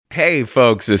Hey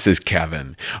folks, this is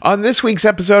Kevin. On this week's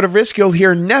episode of Risk, you'll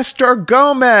hear Nestor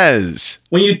Gomez.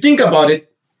 When you think about it,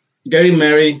 getting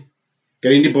married,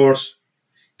 getting divorced,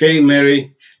 getting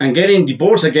married, and getting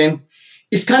divorced again,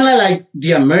 it's kind of like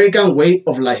the American way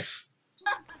of life.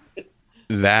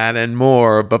 That and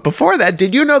more. But before that,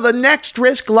 did you know the next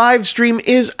Risk live stream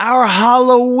is our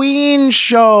Halloween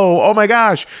show? Oh my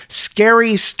gosh,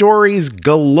 scary stories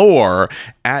galore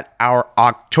at our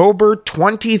October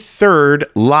 23rd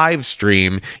live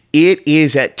stream. It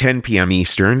is at 10 p.m.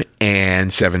 Eastern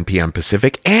and 7 p.m.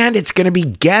 Pacific, and it's going to be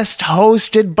guest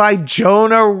hosted by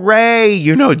Jonah Ray.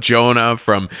 You know Jonah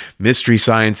from Mystery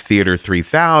Science Theater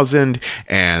 3000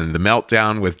 and The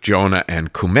Meltdown with Jonah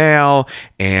and Kumail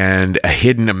and A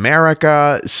Hidden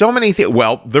America. So many things.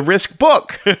 Well, the Risk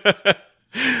book.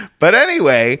 But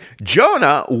anyway,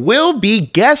 Jonah will be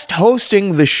guest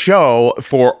hosting the show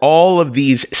for all of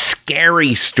these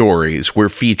scary stories we're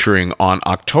featuring on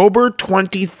October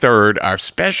 23rd, our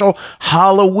special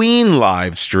Halloween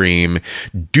live stream.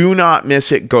 Do not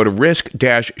miss it. Go to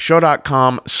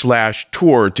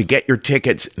risk-show.com/tour to get your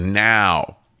tickets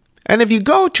now. And if you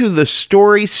go to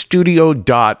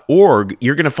thestorystudio.org,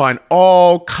 you're going to find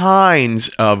all kinds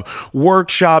of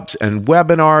workshops and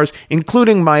webinars,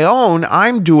 including my own.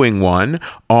 I'm doing one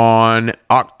on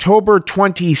October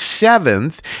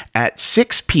 27th at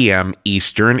 6 p.m.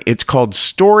 Eastern. It's called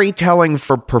Storytelling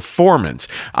for Performance.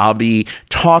 I'll be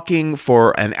talking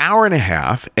for an hour and a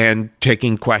half and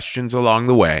taking questions along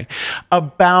the way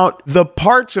about the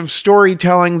parts of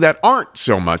storytelling that aren't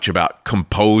so much about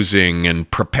composing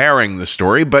and preparing the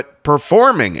story, but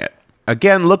performing it.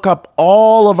 Again, look up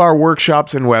all of our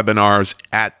workshops and webinars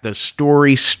at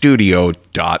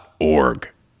thestorystudio.org.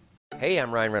 Hey,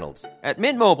 I'm Ryan Reynolds. At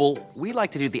Mint Mobile, we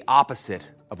like to do the opposite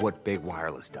of what Big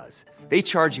Wireless does. They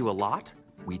charge you a lot,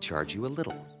 we charge you a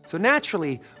little. So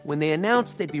naturally, when they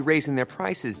announced they'd be raising their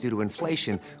prices due to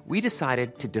inflation, we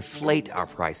decided to deflate our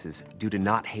prices due to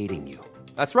not hating you.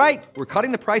 That's right. We're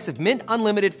cutting the price of Mint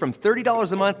Unlimited from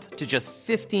 $30 a month to just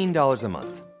 $15 a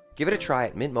month. Give it a try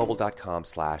at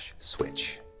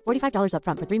mintmobile.com/switch. $45 up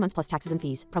front for 3 months plus taxes and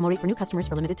fees. Promo rate for new customers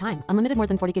for limited time. Unlimited more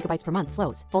than 40 gigabytes per month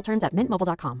slows. Full terms at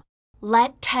mintmobile.com.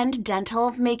 Let Tend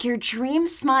Dental make your dream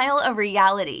smile a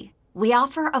reality. We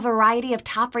offer a variety of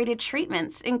top-rated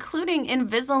treatments, including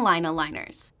Invisalign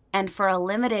aligners. And for a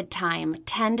limited time,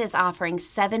 Tend is offering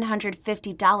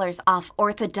 $750 off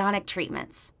orthodontic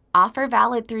treatments. Offer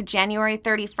valid through January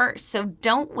 31st, so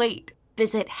don't wait.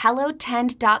 Visit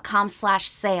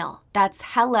hellotend.com/sale. That's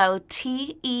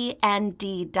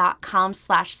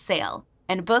hellotend.com/sale.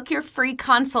 And book your free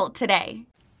consult today.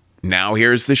 Now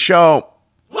here's the show.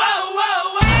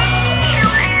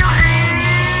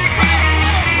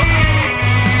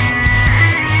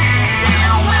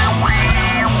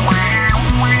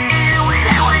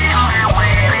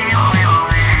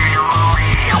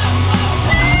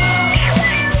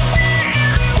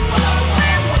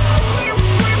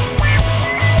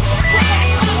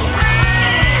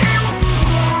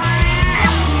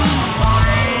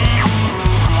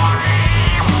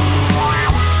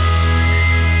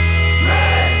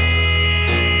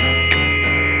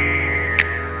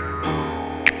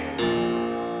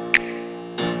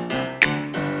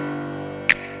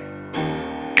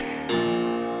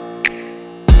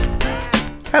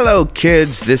 Hello,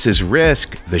 kids. This is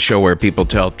Risk, the show where people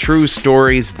tell true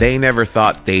stories they never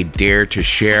thought they'd dare to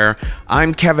share.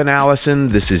 I'm Kevin Allison.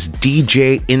 This is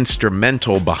DJ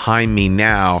Instrumental behind me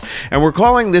now, and we're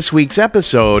calling this week's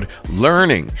episode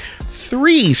Learning.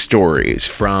 3 stories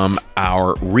from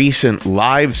our recent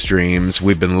live streams.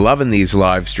 We've been loving these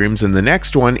live streams, and the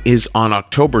next one is on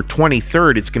October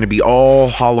 23rd. It's going to be all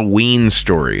Halloween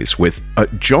stories with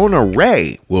Jonah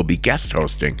Ray will be guest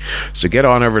hosting. So get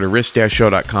on over to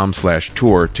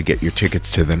risk-show.com/tour to get your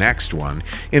tickets to the next one.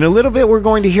 In a little bit, we're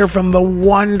going to hear from the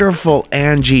wonderful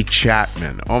Angie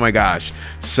Chapman. Oh my gosh,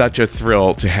 such a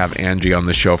thrill to have Angie on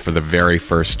the show for the very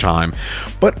first time.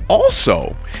 But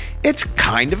also, it's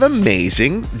kind of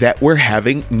amazing that we're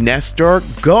having Nestor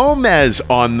Gomez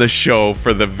on the show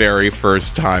for the very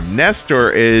first time.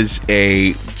 Nestor is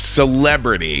a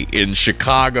celebrity in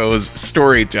Chicago's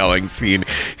storytelling scene.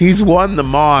 He's won the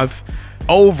Moth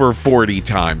over 40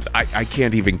 times. I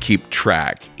can't even keep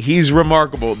track. He's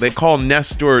remarkable. They call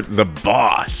Nestor the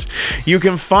boss. You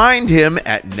can find him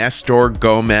at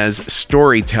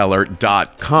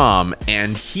NestorGomezStoryteller.com,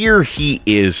 and here he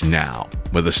is now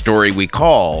with a story we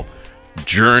call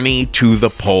Journey to the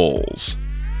Poles.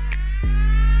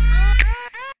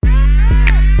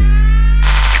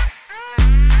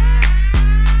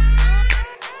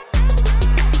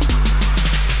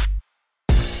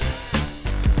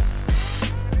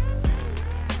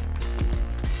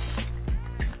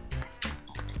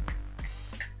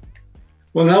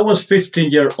 When I was 15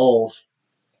 years old,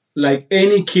 like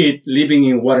any kid living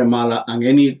in Guatemala and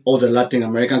any other Latin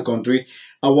American country,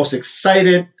 I was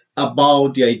excited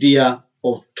about the idea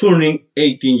of turning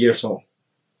 18 years old.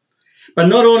 But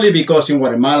not only because in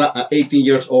Guatemala at 18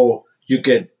 years old, you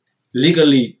can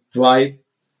legally drive,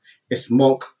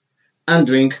 smoke, and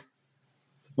drink.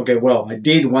 Okay, well, I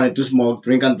did want to smoke,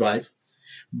 drink, and drive.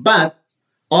 But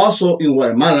also in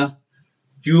Guatemala,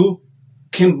 you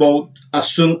can vote as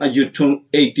soon as you turn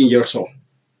 18 years old.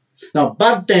 Now,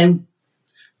 back then,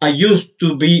 I used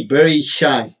to be very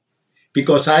shy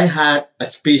because I had a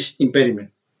speech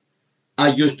impediment.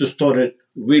 I used to stutter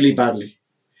really badly.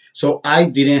 So I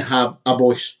didn't have a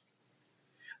voice.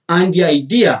 And the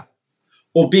idea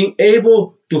of being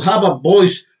able to have a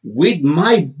voice with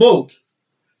my vote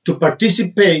to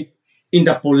participate in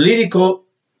the political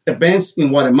events in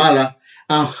Guatemala,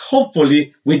 and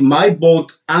hopefully with my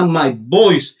vote and my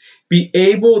voice be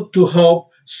able to help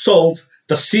solve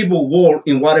the civil war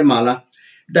in Guatemala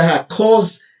that had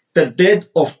caused the death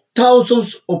of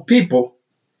thousands of people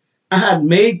and had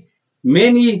made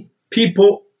many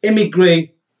people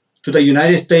emigrate to the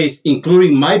United States,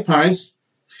 including my parents,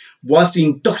 was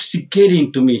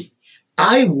intoxicating to me.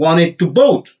 I wanted to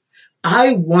vote.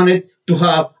 I wanted to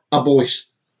have a voice.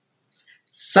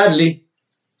 Sadly,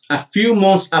 a few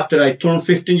months after I turned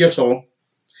 15 years old,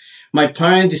 my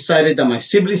parents decided that my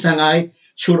siblings and I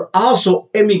should also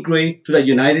emigrate to the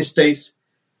United States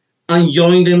and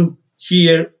join them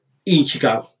here in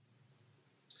Chicago.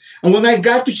 And when I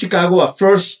got to Chicago, at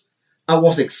first, I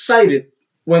was excited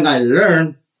when I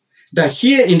learned that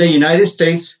here in the United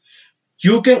States,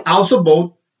 you can also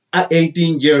vote at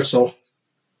 18 years old.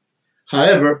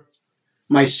 However,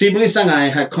 my siblings and I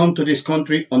had come to this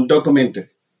country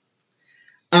undocumented.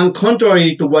 And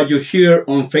contrary to what you hear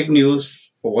on fake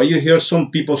news or what you hear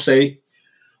some people say,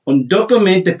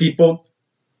 undocumented people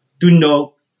do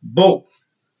not vote.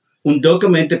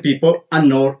 Undocumented people are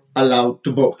not allowed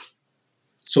to vote.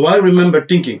 So I remember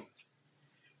thinking,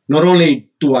 not only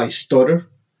do I stutter,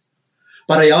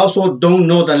 but I also don't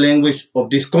know the language of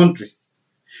this country.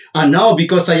 And now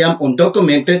because I am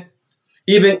undocumented,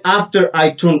 even after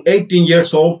I turn 18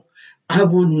 years old, I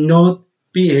will not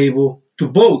be able to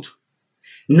vote.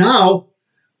 Now,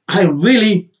 I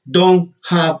really don't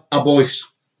have a voice.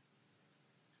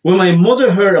 When my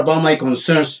mother heard about my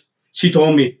concerns, she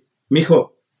told me,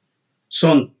 "Mijo,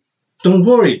 son, don't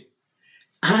worry.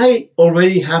 I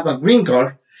already have a green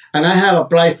card and I have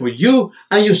applied for you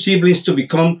and your siblings to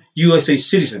become USA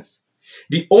citizens.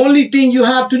 The only thing you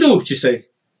have to do," she said,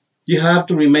 "you have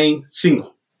to remain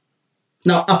single."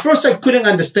 Now, at first I couldn't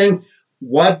understand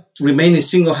what remaining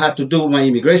single had to do with my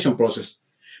immigration process.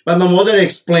 But my mother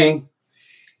explained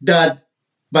that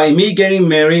by me getting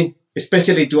married,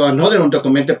 especially to another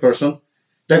undocumented person,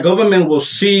 the government will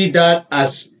see that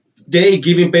as they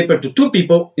giving paper to two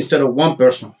people instead of one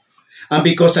person. And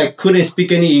because I couldn't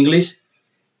speak any English,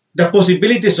 the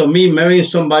possibilities of me marrying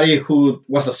somebody who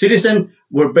was a citizen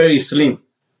were very slim.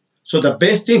 So the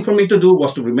best thing for me to do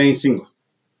was to remain single.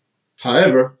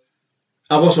 However,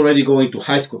 I was already going to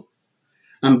high school.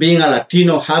 And being a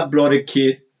Latino half-blooded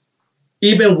kid,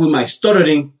 even with my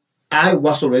stuttering, I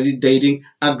was already dating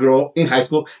a girl in high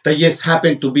school that just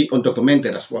happened to be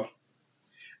undocumented as well.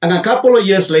 And a couple of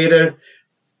years later,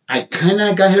 I kind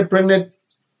of got her pregnant,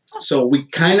 so we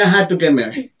kind of had to get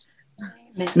married.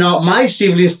 Now, my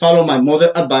siblings followed my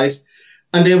mother's advice,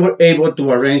 and they were able to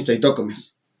arrange their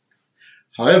documents.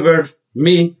 However,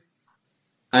 me,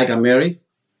 I got married,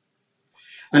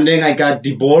 and then I got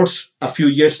divorced a few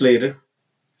years later.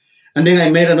 And then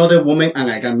I met another woman and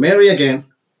I got married again.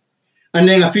 And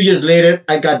then a few years later,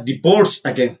 I got divorced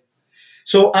again.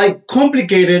 So I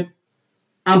complicated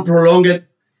and prolonged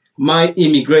my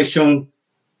immigration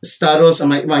status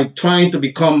and my trying to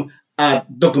become a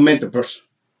documented person.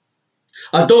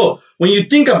 Although, when you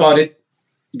think about it,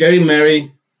 getting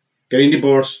married, getting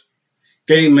divorced,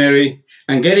 getting married,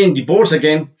 and getting divorced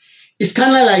again is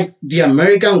kind of like the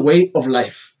American way of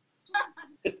life.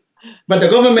 But the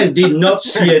government did not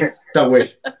see it that way.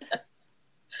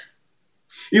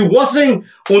 It wasn't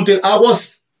until I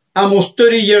was almost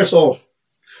 30 years old,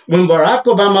 when Barack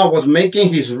Obama was making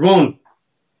his run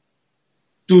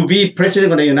to be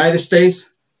president of the United States,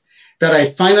 that I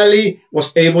finally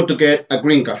was able to get a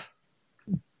green card.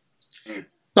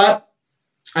 But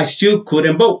I still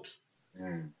couldn't vote.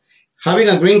 Having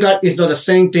a green card is not the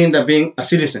same thing that being a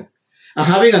citizen. And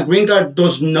having a green card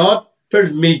does not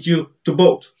permit you to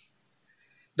vote.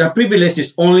 The privilege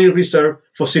is only reserved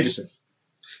for citizens.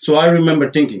 So I remember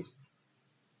thinking,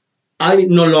 I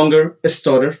no longer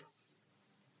stutter.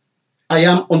 I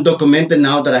am undocumented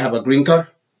now that I have a green card.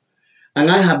 and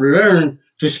I have learned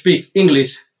to speak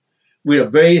English with a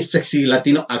very sexy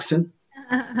Latino accent.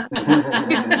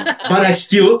 But I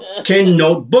still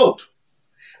cannot vote.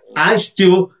 I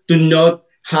still do not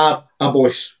have a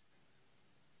voice.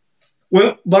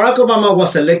 When Barack Obama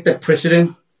was elected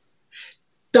president,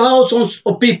 thousands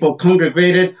of people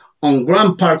congregated on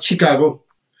Grand Park, Chicago,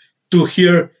 to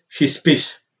hear his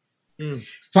speech.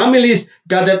 Families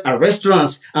gathered at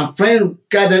restaurants and friends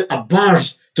gathered at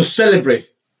bars to celebrate.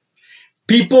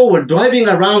 People were driving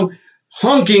around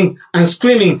honking and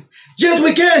screaming, "Yes,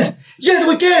 we can! Yes,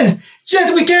 we can!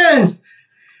 Yes, we can!"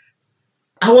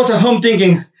 I was at home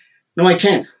thinking, no, I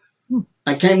can't.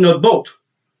 I cannot vote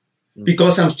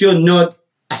because I'm still not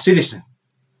a citizen.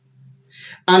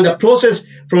 And the process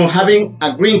from having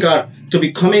a green card to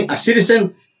becoming a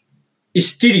citizen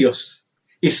is tedious.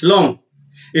 It's long.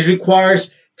 It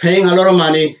requires paying a lot of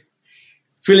money,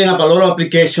 filling up a lot of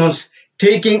applications,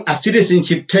 taking a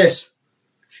citizenship test.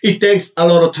 It takes a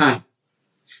lot of time.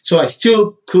 So I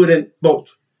still couldn't vote.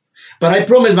 But I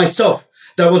promised myself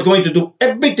that I was going to do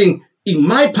everything in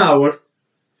my power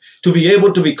to be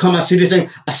able to become a citizen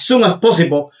as soon as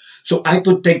possible so I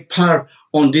could take part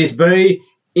on this very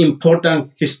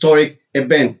important historic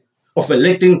event of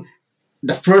electing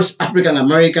the first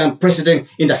African-American president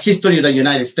in the history of the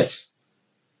United States.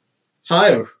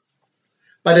 However,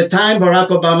 by the time Barack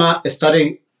Obama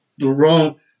started to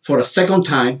run for a second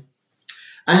time,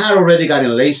 I had already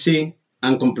gotten lazy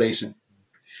and complacent.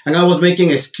 And I was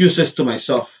making excuses to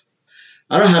myself.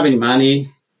 I don't have any money.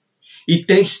 It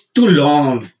takes too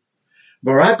long.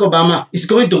 Barack Obama is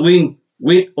going to win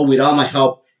with or without my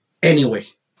help anyway.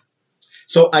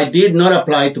 So I did not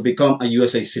apply to become a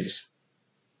USA citizen.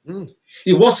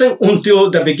 It wasn't until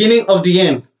the beginning of the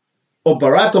end of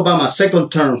Barack Obama's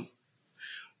second term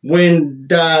when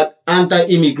the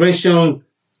anti-immigration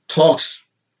talks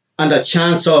and the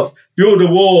chants of build the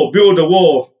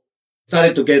wall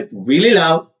started to get really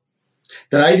loud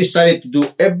that I decided to do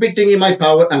everything in my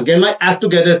power and get my act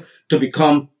together to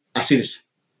become a citizen.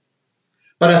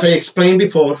 But as I explained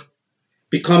before,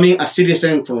 becoming a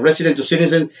citizen from resident to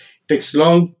citizen takes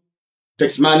long,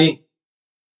 takes money,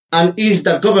 and is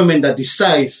the government that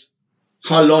decides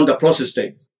how long the process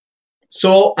takes.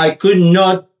 So I could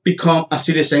not become a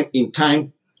citizen in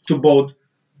time to vote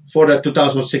for the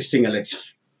 2016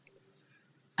 elections.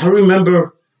 I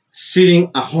remember sitting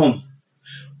at home,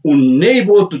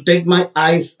 unable to take my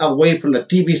eyes away from the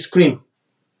TV screen,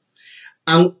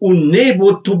 and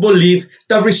unable to believe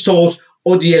the results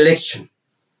of the election.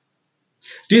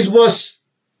 This was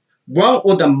one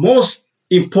of the most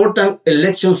important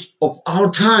elections of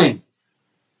our time.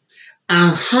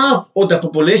 And half of the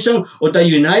population of the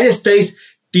United States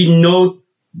did not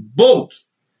vote.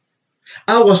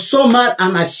 I was so mad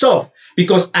at myself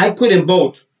because I couldn't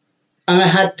vote. And I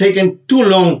had taken too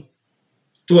long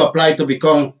to apply to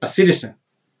become a citizen.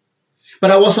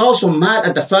 But I was also mad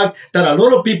at the fact that a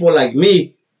lot of people like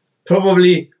me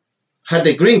probably had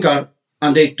the green card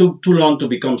and they took too long to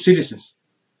become citizens.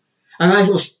 And I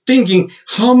was thinking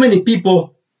how many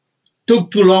people took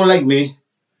too long like me,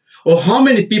 or how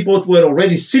many people were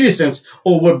already citizens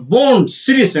or were born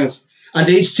citizens and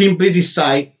they simply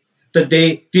decide that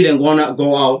they didn't want to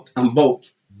go out and vote.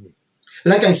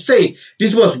 Like I say,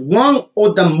 this was one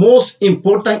of the most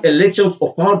important elections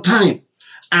of our time.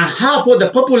 And half of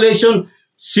the population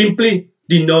simply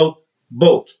did not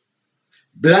vote.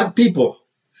 Black people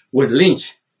were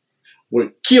lynched,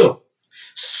 were killed,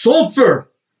 suffered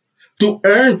to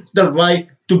earn the right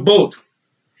to vote.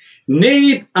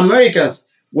 Native Americans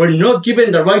were not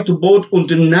given the right to vote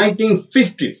until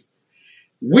 1950.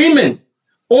 Women,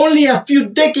 only a few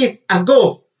decades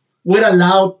ago, were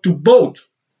allowed to vote.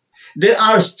 There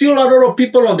are still a lot of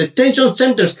people on detention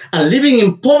centers and living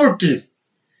in poverty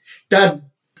that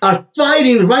are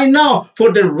fighting right now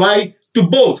for the right to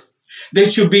vote. There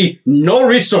should be no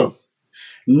reason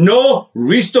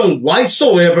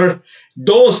whatsoever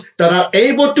those that are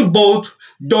able to vote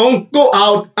don't go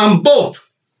out and vote.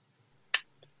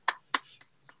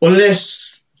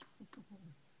 Unless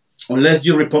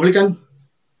you're Republican.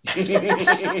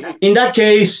 In that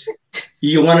case,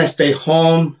 you want to stay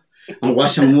home and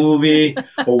watch a movie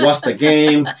or watch the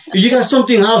game. If you got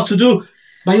something else to do,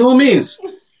 by all means,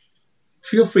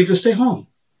 feel free to stay home.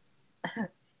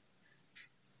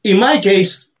 In my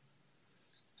case,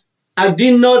 I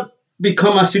did not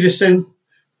become a citizen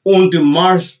until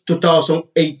March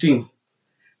 2018.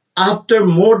 After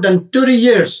more than 30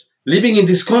 years living in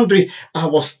this country, I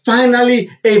was finally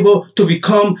able to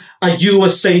become a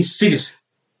USA citizen.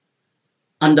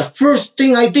 And the first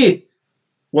thing I did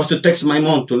was to text my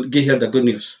mom to give her the good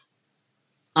news.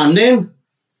 And then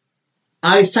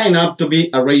I signed up to be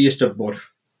a registered voter.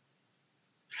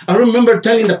 I remember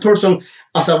telling the person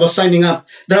as I was signing up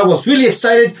that I was really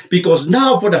excited because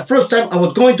now for the first time I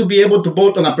was going to be able to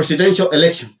vote on a presidential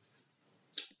election.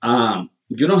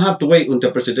 You don't have to wait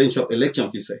until presidential election,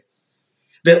 he said.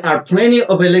 There are plenty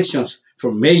of elections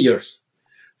for mayors,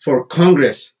 for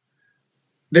Congress.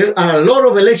 There are a lot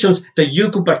of elections that you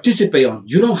could participate on.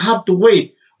 You don't have to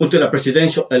wait until the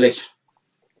presidential election.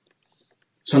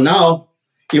 So now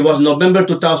it was November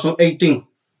 2018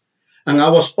 and I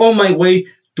was on my way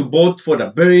to vote for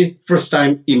the very first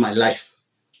time in my life.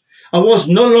 I was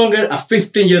no longer a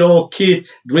 15-year-old kid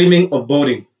dreaming of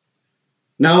voting.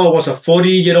 Now I was a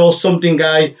 40-year-old something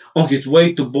guy on his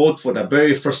way to vote for the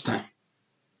very first time.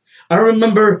 I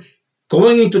remember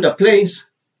going into the place,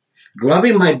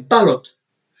 grabbing my ballot,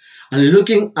 and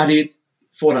looking at it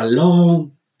for a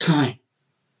long time,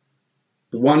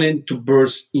 wanting to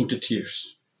burst into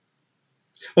tears.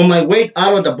 On my way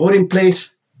out of the voting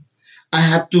place, I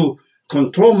had to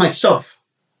control myself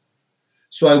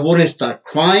so I wouldn't start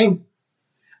crying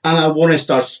and I wouldn't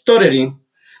start stuttering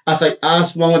as I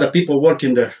asked one of the people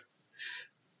working there,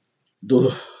 do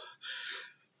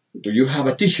you have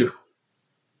a tissue?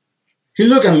 He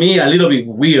looked at me a little bit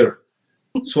weird,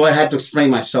 so I had to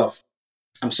explain myself.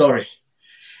 I'm sorry,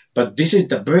 but this is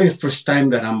the very first time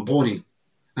that I'm voting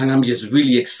and I'm just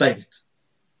really excited.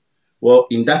 Well,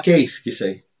 in that case, he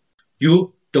said,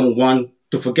 you don't want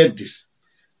to forget this.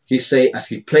 He said as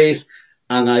he placed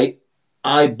and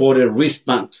I bought a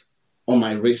wristband on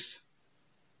my wrist.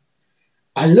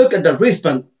 I looked at the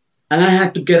wristband and I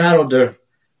had to get out of there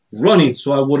running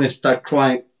so I wouldn't start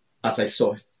crying as I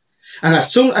saw it. And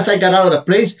as soon as I got out of the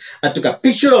place, I took a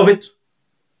picture of it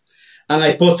and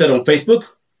I posted on Facebook,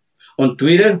 on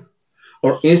Twitter,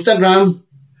 or Instagram,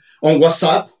 on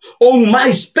WhatsApp, on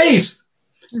MySpace,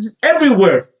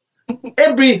 everywhere,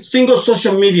 every single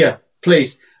social media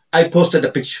place. I posted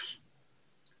the picture.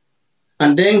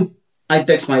 And then I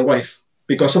text my wife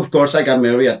because, of course, I got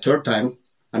married a third time.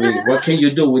 I mean, what can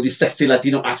you do with this sexy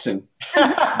Latino accent?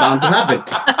 Bound to happen.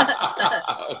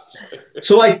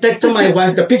 So I texted my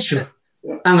wife the picture.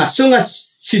 And as soon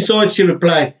as she saw it, she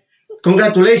replied,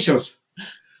 congratulations,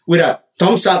 with a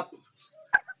thumbs up,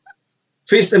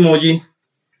 fist emoji,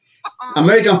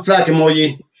 American flag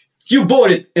emoji, you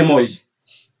voted emoji.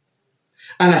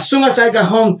 And as soon as I got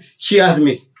home, she asked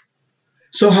me,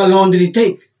 so how long did it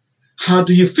take? How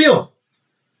do you feel?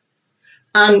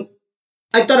 And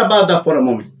I thought about that for a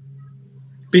moment.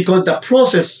 Because the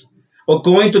process of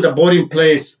going to the voting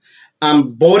place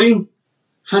and voting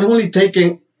had only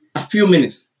taken a few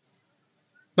minutes.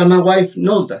 But my wife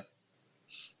knows that.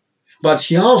 But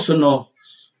she also knows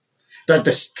that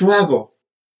the struggle,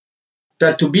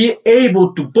 that to be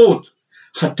able to vote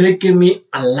had taken me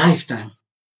a lifetime.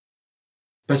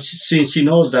 But since she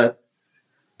knows that,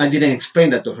 I didn't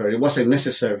explain that to her. It wasn't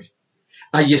necessary.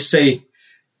 I just say,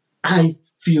 I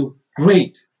feel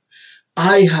great.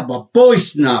 I have a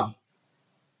voice now.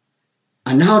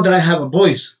 And now that I have a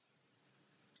voice,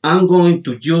 I'm going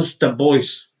to use the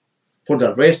voice for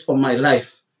the rest of my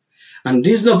life. And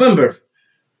this November,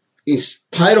 in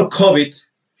spite of COVID,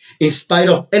 in spite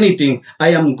of anything, I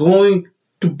am going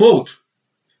to vote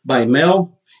by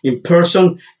mail, in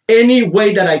person, any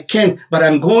way that I can, but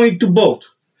I'm going to vote.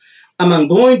 And I'm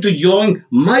going to join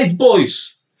my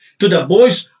voice to the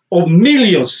voice of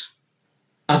millions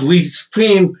as we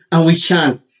scream and we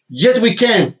chant, yes we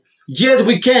can, yes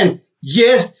we can,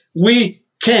 yes we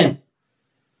can.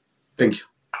 Thank you.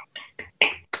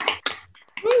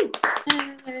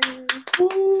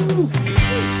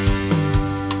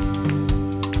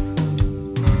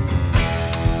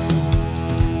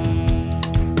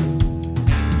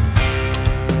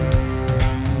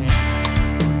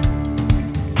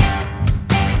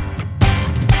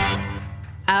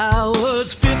 I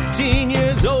was 15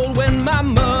 years old when my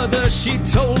mother, she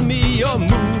told me you're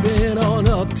moving on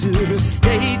up to the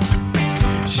States.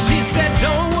 She said,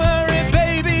 don't worry,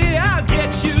 baby, I'll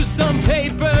get you some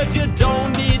papers. You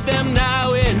don't need them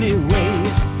now anyway.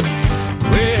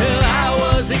 Well, I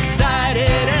was excited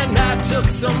and I took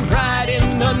some pride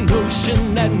in the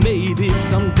notion that maybe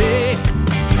someday,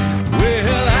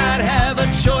 well, I'd have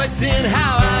a choice in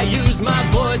how I use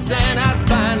my voice and I'd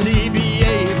finally be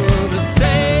able to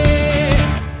say,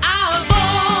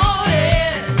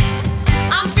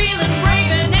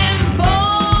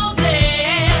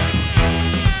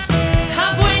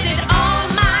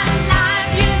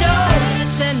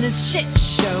 shit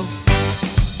show.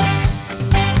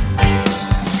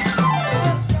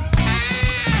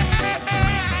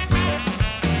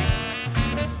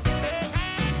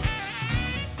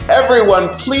 Everyone,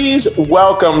 please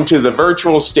welcome to the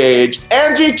virtual stage,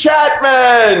 Angie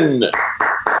Chapman.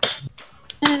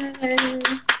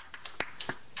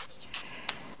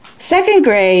 Second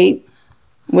grade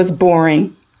was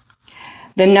boring.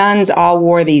 The nuns all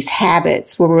wore these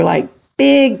habits where were like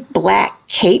big black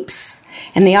capes,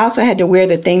 and they also had to wear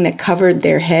the thing that covered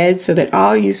their heads so that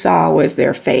all you saw was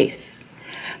their face.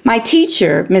 My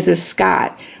teacher, Mrs.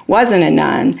 Scott, wasn't a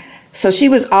nun, so she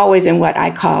was always in what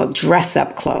I call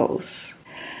dress-up clothes.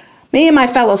 Me and my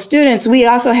fellow students, we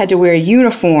also had to wear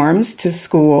uniforms to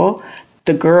school.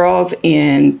 The girls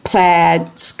in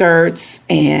plaid skirts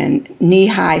and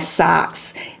knee-high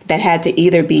socks that had to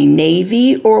either be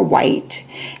navy or white.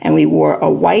 And we wore a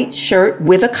white shirt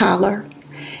with a collar.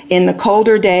 In the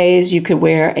colder days, you could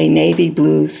wear a navy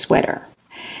blue sweater.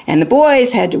 And the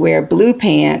boys had to wear blue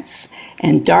pants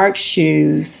and dark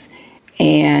shoes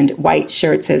and white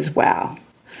shirts as well.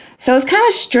 So it's kind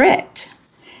of strict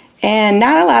and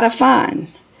not a lot of fun,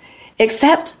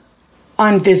 except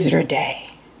on visitor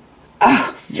day.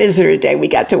 Oh, visitor day, we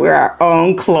got to wear our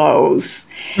own clothes.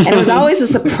 And it was always a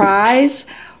surprise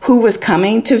who was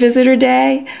coming to visitor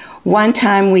day. One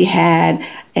time we had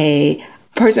a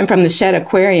person from the Shedd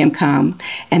Aquarium come,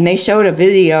 and they showed a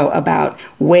video about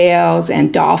whales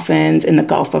and dolphins in the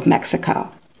Gulf of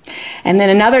Mexico. And then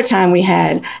another time we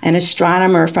had an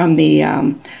astronomer from the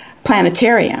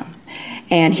planetarium,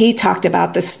 and he talked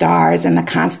about the stars and the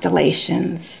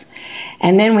constellations.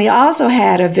 And then we also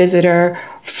had a visitor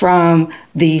from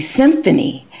the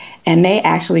symphony, and they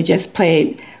actually just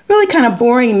played really kind of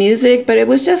boring music, but it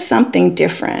was just something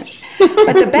different.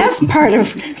 But the best part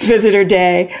of visitor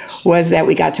day was that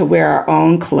we got to wear our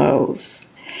own clothes.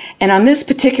 And on this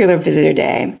particular visitor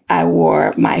day, I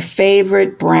wore my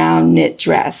favorite brown knit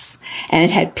dress, and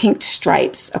it had pink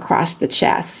stripes across the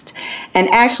chest. And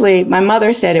actually, my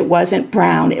mother said it wasn't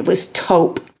brown, it was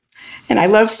taupe. And I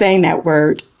love saying that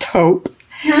word, taupe.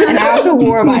 And I also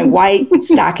wore my white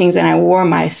stockings, and I wore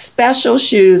my special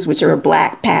shoes, which are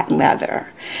black patent leather.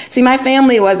 See, my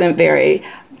family wasn't very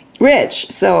rich,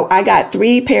 so I got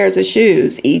 3 pairs of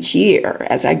shoes each year.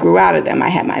 As I grew out of them, I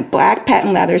had my black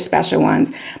patent leather special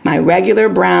ones, my regular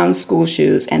brown school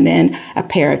shoes, and then a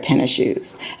pair of tennis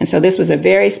shoes. And so this was a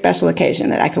very special occasion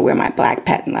that I could wear my black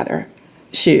patent leather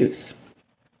shoes.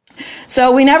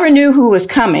 So we never knew who was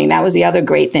coming. That was the other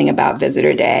great thing about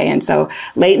visitor day. And so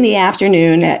late in the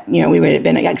afternoon, we would have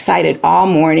been excited all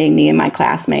morning, me and my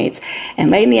classmates.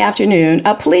 And late in the afternoon,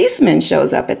 a policeman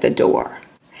shows up at the door.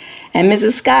 And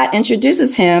Mrs. Scott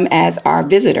introduces him as our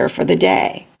visitor for the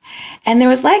day. And there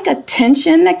was like a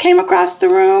tension that came across the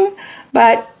room,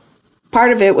 but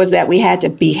part of it was that we had to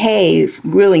behave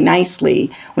really nicely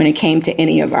when it came to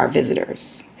any of our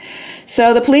visitors.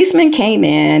 So the policeman came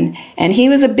in, and he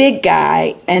was a big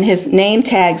guy, and his name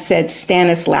tag said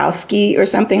Stanislawski or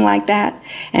something like that.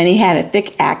 And he had a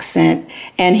thick accent,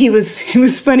 and he was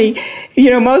funny.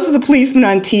 Most of the policemen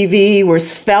on TV were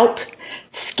svelte,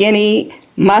 skinny,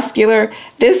 muscular.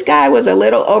 This guy was a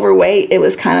little overweight. It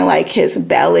was kind of like his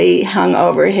belly hung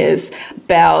over his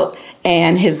belt,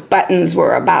 and his buttons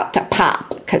were about to pop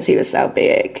because he was so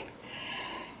big.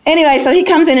 Anyway, so he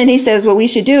comes in and he says, what we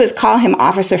should do is call him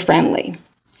Officer Friendly.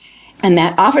 And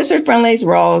that Officer Friendly's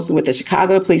roles with the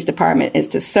Chicago Police Department is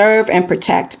to serve and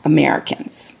protect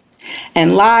Americans.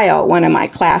 And Lyle, one of my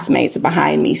classmates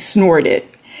behind me, snorted.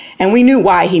 And we knew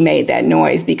why he made that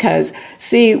noise because,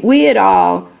 see, we had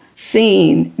all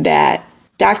seen that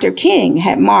Dr. King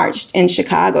had marched in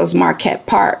Chicago's Marquette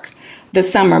Park the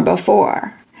summer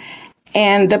before.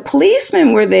 And the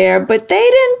policemen were there, but they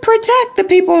didn't protect the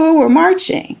people who were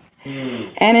marching.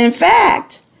 And in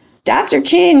fact, Dr.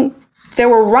 King, there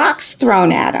were rocks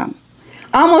thrown at him,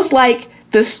 almost like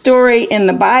the story in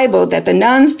the Bible that the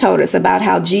nuns told us about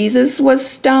how Jesus was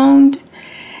stoned.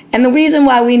 And the reason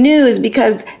why we knew is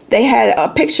because they had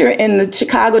a picture in the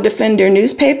Chicago Defender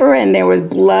newspaper, and there was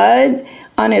blood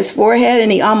on his forehead,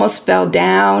 and he almost fell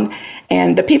down.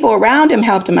 And the people around him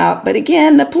helped him out. But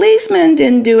again, the policemen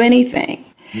didn't do anything.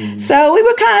 So we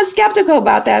were kind of skeptical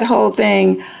about that whole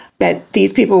thing, that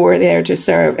these people were there to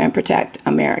serve and protect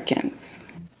Americans.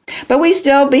 But we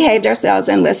still behaved ourselves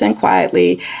and listened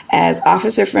quietly as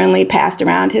Officer Friendly passed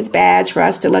around his badge for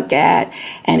us to look at.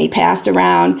 And he passed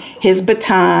around his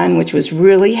baton, which was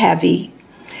really heavy.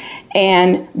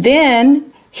 And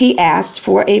then he asked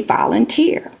for a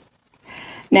volunteer.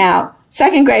 Now,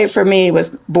 second grade for me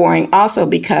was boring also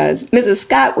because Mrs.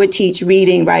 Scott would teach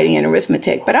reading, writing, and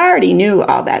arithmetic, but I already knew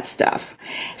all that stuff.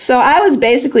 So I was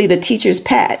basically the teacher's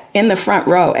pet in the front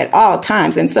row at all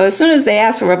times. And so as soon as they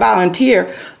asked for a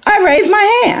volunteer, I raised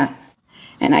my hand.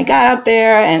 And I got up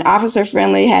there, and Officer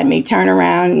Friendly had me turn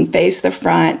around and face the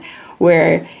front,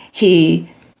 where he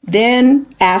then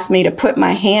asked me to put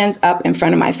my hands up in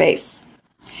front of my face.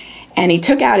 And he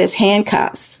took out his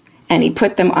handcuffs and he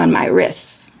put them on my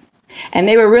wrists. And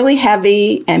they were really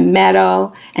heavy and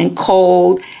metal and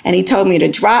cold. And he told me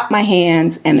to drop my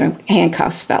hands, and the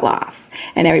handcuffs fell off.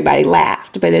 And everybody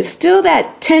laughed. But there's still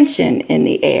that tension in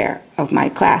the air of my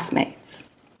classmates.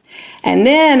 And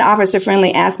then Officer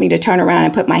Friendly asked me to turn around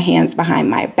and put my hands behind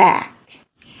my back.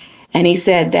 And he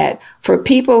said that for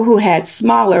people who had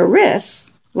smaller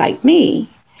wrists, like me,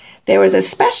 there was a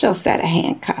special set of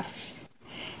handcuffs.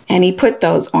 And he put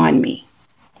those on me.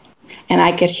 And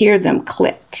I could hear them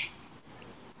click.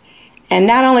 And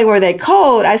not only were they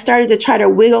cold, I started to try to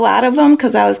wiggle out of them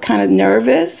because I was kind of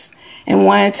nervous and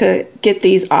wanted to get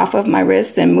these off of my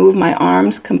wrists and move my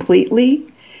arms completely.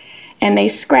 And they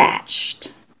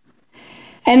scratched.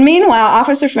 And meanwhile,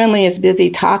 Officer Friendly is busy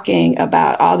talking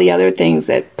about all the other things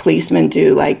that policemen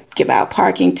do, like give out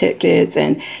parking tickets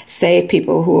and save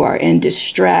people who are in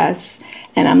distress.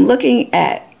 And I'm looking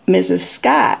at Mrs.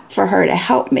 Scott for her to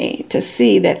help me to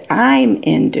see that I'm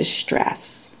in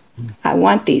distress. I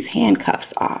want these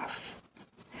handcuffs off.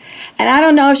 And I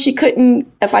don't know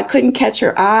if I couldn't catch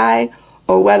her eye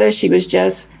or whether she was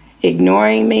just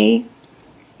ignoring me,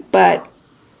 but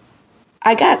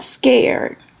I got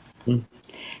scared.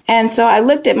 And so I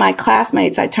looked at my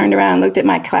classmates. I turned around and looked at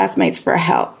my classmates for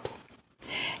help.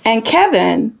 And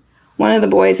Kevin, one of the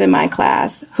boys in my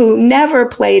class, who never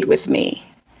played with me,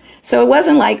 so it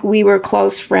wasn't like we were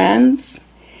close friends,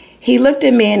 he looked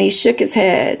at me and he shook his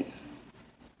head.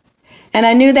 And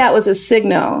I knew that was a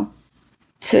signal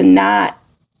to not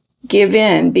give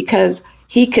in, because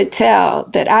he could tell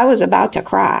that I was about to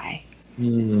cry.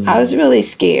 I was really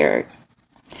scared.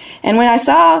 And when I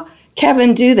saw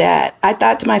Kevin do that, I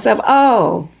thought to myself,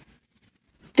 oh,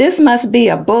 this must be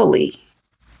a bully.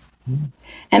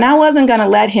 And I wasn't going to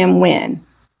let him win.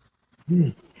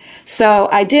 So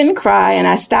I didn't cry and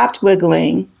I stopped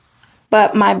wiggling,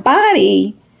 but my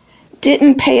body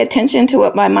didn't pay attention to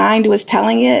what my mind was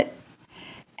telling it.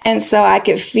 And so I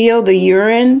could feel the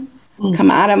urine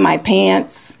come out of my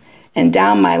pants and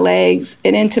down my legs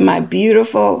and into my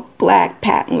beautiful black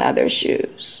patent leather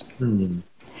shoes. And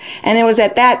it was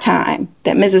at that time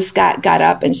that Mrs. Scott got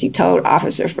up and she told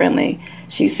Officer Friendly,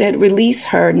 she said, release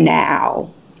her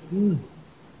now. And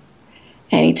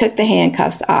he took the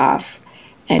handcuffs off.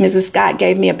 And Mrs. Scott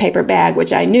gave me a paper bag,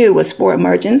 which I knew was for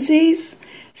emergencies.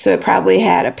 So it probably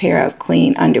had a pair of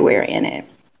clean underwear in it.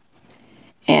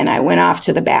 And I went off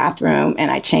to the bathroom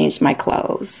and I changed my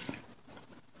clothes.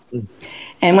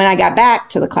 And when I got back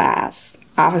to the class,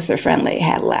 Officer Friendly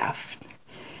had left.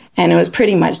 And it was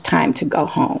pretty much time to go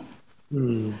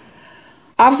home.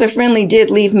 Officer Friendly did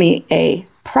leave me a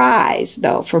prize,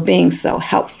 though, for being so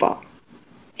helpful.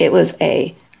 It was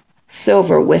a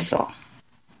silver whistle.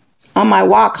 On my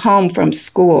walk home from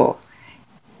school,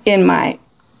 in my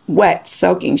wet,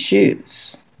 soaking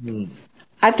shoes,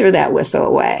 I threw that whistle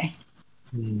away.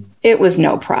 It was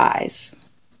no prize.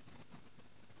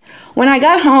 When I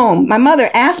got home, my mother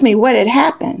asked me what had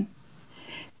happened.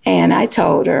 And I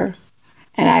told her,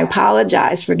 and I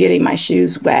apologized for getting my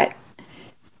shoes wet.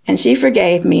 And she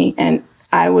forgave me. And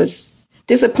I was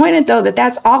disappointed, though, that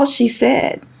that's all she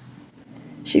said.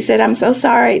 She said, I'm so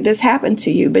sorry this happened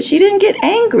to you. But she didn't get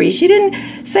angry. She didn't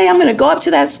say, I'm going to go up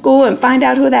to that school and find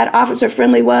out who that Officer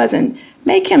Friendly was and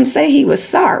make him say he was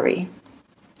sorry.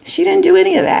 She didn't do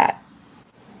any of that.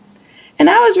 And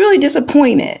I was really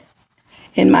disappointed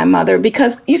in my mother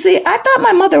because, you see, I thought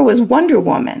my mother was Wonder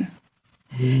Woman.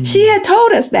 She had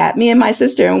told us that, me and my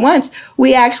sister. And once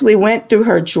we actually went through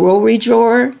her jewelry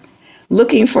drawer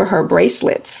looking for her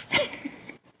bracelets.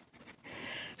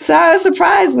 So I was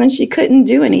surprised when she couldn't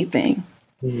do anything.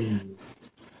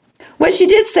 What she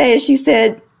did say is she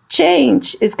said,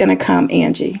 change is going to come,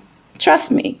 Angie.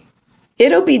 Trust me.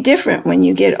 It'll be different when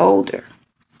you get older.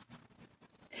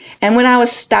 And when I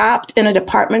was stopped in a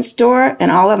department store and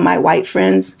all of my white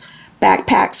friends'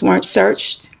 backpacks weren't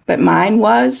searched, but mine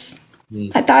was,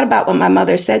 I thought about what my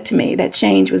mother said to me, that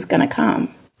change was going to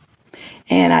come.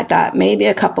 And I thought maybe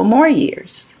a couple more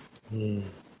years.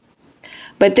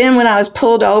 But then when I was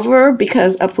pulled over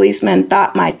because a policeman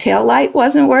thought my taillight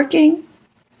wasn't working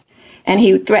and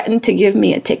he threatened to give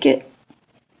me a ticket,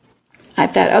 I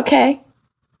thought, okay,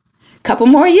 couple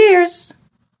more years,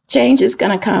 change is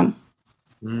going to come.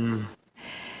 And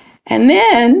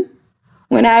then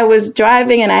when I was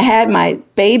driving and I had my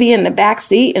baby in the back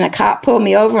seat and a cop pulled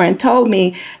me over and told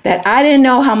me that I didn't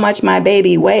know how much my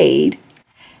baby weighed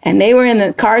and they were in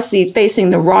the car seat facing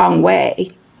the wrong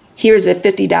way. Here's a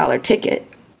 $50 ticket.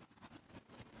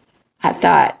 I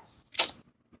thought,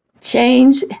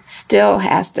 change still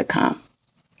has to come.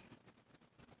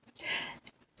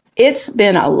 It's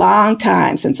been a long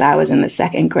time since I was in the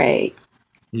second grade.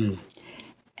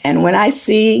 And when I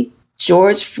see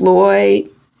George Floyd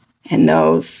and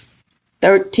those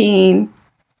 13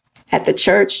 at the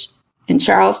church in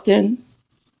Charleston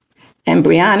and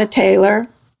Breonna Taylor,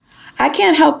 I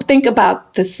can't help think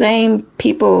about the same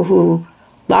people who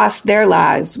lost their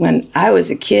lives when I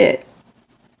was a kid.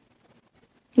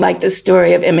 Like the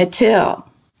story of Emmett Till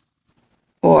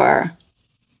or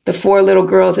the 4 little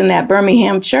girls in that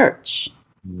Birmingham church.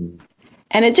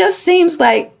 And it just seems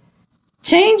like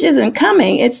change isn't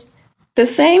coming. It's the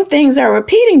same things are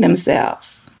repeating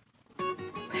themselves.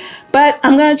 But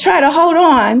I'm going to try to hold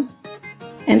on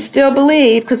and still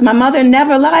believe, because my mother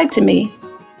never lied to me.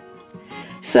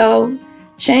 So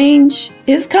change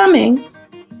is coming.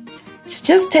 It's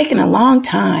just taking a long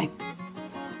time.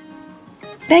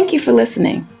 Thank you for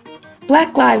listening.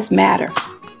 Black Lives Matter.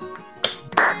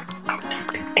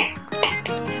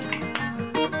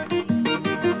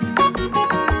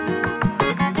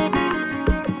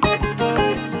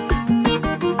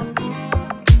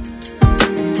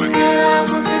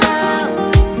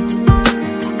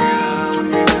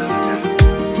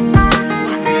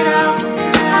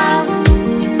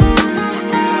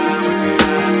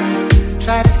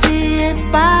 Try to see it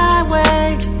my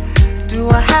way. Do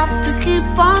I have to keep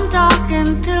on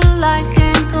talking till I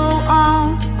can't go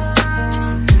on?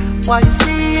 While you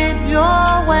see it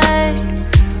your way,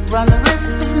 run the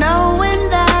risk of knowing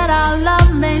that our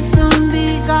love may soon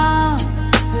be gone.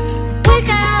 We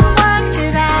can work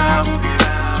it out.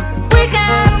 We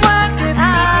can work it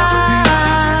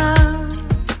out.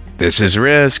 This is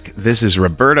Risk. This is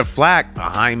Roberta Flack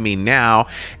behind me now.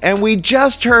 And we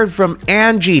just heard from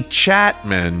Angie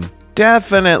Chapman.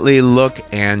 Definitely look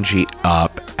Angie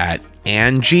up at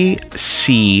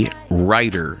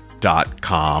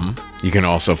angiecwriter.com. You can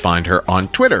also find her on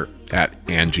Twitter at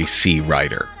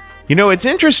AngieCWriter. You know, it's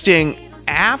interesting.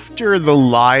 After the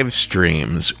live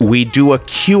streams, we do a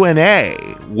Q&A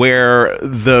where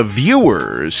the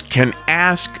viewers can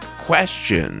ask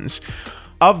questions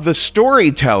of the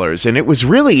storytellers. And it was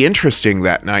really interesting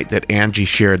that night that Angie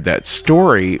shared that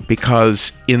story,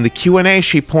 because in the Q&A,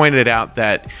 she pointed out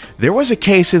that there was a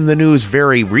case in the news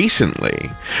very recently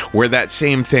where that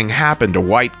same thing happened. A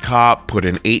white cop put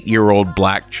an 8-year-old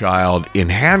black child in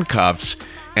handcuffs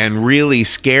and really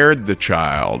scared the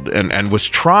child and was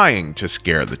trying to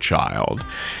scare the child.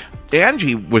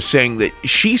 Angie was saying that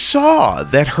she saw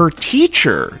that her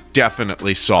teacher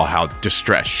definitely saw how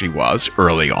distressed she was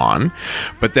early on,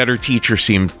 but that her teacher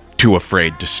seemed too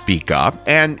afraid to speak up.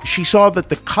 And she saw that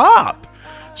the cop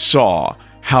saw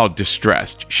how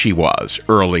distressed she was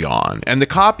early on. And the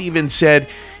cop even said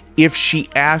if she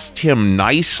asked him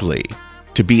nicely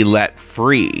to be let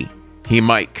free, he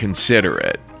might consider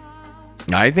it.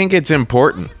 I think it's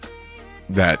important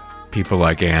that people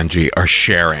like Angie are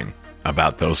sharing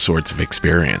about those sorts of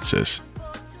experiences.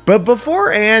 But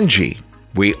before Angie,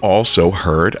 we also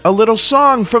heard a little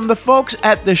song from the folks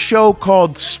at the show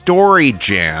called Story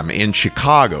Jam in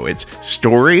Chicago. It's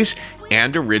stories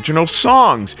and original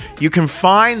songs. You can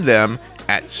find them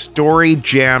at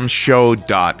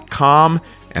storyjamshow.com,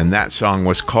 and that song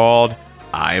was called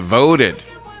I Voted.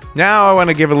 Now I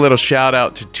want to give a little shout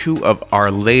out to 2 of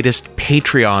our latest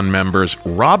Patreon members,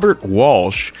 Robert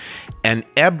Walsh and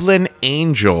Eblin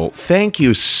Angel. Thank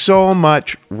you so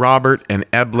much, Robert and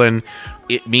Eblin.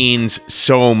 It means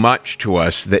so much to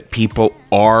us that people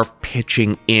are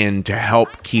pitching in to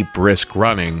help keep Risk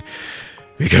running,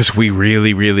 because we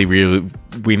really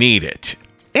need it.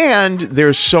 And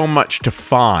there's so much to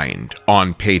find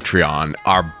on Patreon.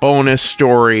 Our bonus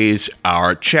stories,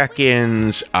 our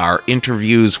check-ins, our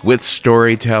interviews with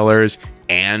storytellers,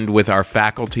 and with our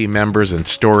faculty members and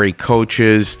story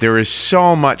coaches. There is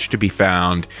so much to be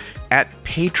found at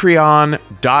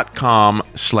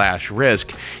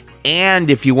patreon.com/risk. And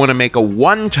if you want to make a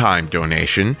one-time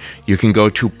donation, you can go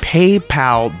to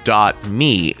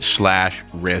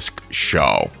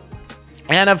paypal.me/riskshow.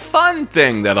 And a fun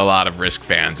thing that a lot of Risk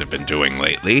fans have been doing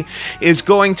lately is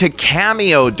going to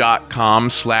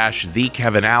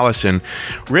cameo.com/thekevinallison.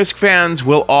 Risk fans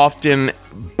will often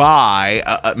buy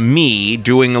me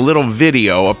doing a little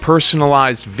video, a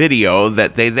personalized video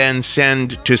that they then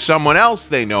send to someone else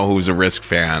they know who's a Risk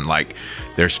fan, like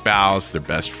their spouse, their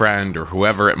best friend, or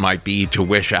whoever it might be, to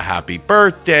wish a happy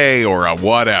birthday or a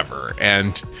whatever.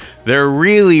 And they're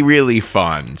really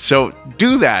fun. So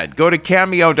do that. Go to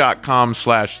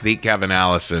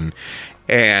cameo.com/thekevinallison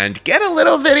and get a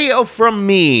little video from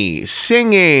me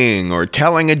singing or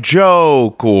telling a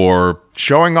joke or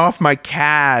showing off my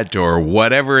cat or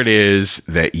whatever it is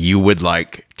that you would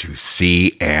like to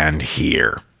see and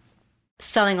hear.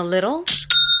 Selling a little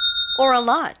or a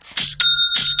lot?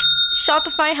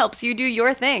 Shopify helps you do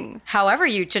your thing, however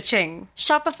you cha-ching.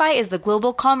 Shopify is the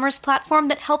global commerce platform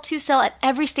that helps you sell at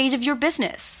every stage of your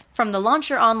business. From the launch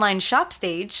your online shop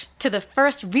stage, to the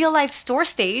first real-life store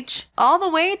stage, all the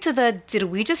way to the did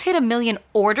we just hit 1 million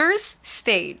orders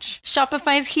stage.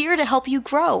 Shopify's here to help you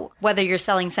grow. Whether you're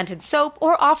selling scented soap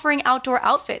or offering outdoor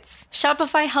outfits,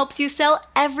 Shopify helps you sell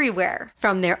everywhere.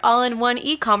 From their all-in-one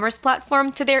e-commerce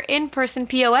platform to their in-person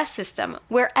POS system,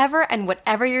 wherever and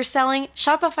whatever you're selling,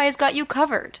 Shopify's got you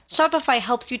covered. Shopify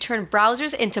helps you turn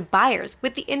browsers into buyers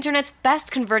with the internet's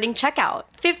best converting checkout.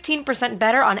 15%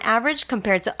 better on average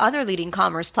compared to other leading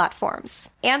commerce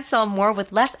platforms. And sell more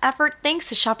with less effort thanks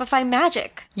to Shopify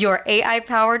Magic, your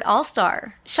AI-powered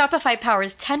all-star. Shopify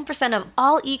powers 10% of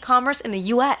all e-commerce in the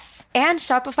US. And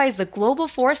Shopify is the global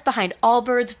force behind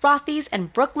Allbirds, Rothy's,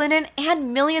 and Brooklinen,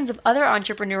 and millions of other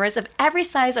entrepreneurs of every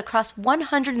size across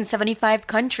 175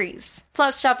 countries.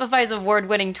 Plus, Shopify's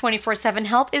award-winning 24/7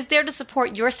 help is there to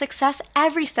support your success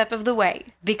every step of the way.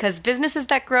 Because businesses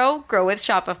that grow, grow with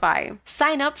Shopify.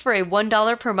 Sign up for a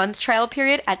 $1 per month trial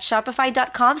period at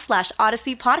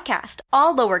shopify.com/Odyssey Podcast,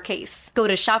 all lowercase. Go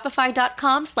to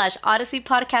shopify.com/Odyssey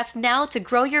Podcast now to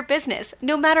grow your business,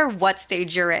 no matter what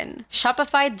stage you're in.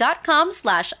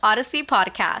 Shopify.com/Odyssey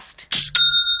Podcast.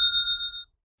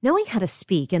 Knowing how to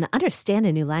speak and understand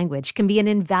a new language can be an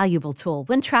invaluable tool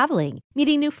when traveling,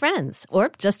 meeting new friends,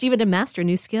 or just even to master a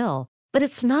new skill. But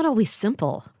it's not always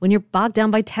simple when you're bogged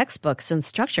down by textbooks and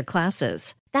structured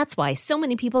classes. That's why so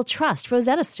many people trust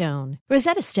Rosetta Stone.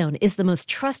 Rosetta Stone is the most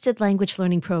trusted language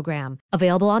learning program,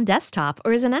 available on desktop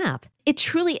or as an app. It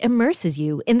truly immerses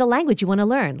you in the language you want to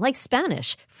learn, like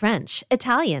Spanish, French,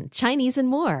 Italian, Chinese, and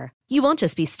more. You won't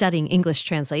just be studying English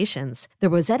translations. The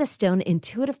Rosetta Stone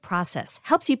intuitive process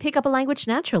helps you pick up a language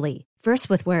naturally, first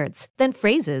with words, then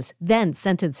phrases, then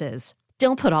sentences.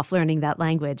 Don't put off learning that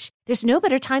language. There's no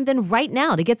better time than right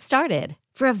now to get started.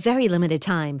 For a very limited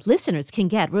time, listeners can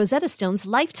get Rosetta Stone's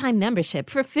lifetime membership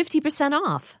for 50%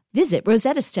 off. Visit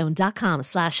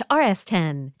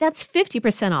rosettastone.com/rs10. That's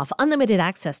 50% off unlimited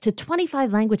access to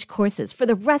 25 language courses for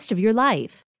the rest of your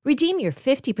life. Redeem your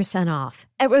 50% off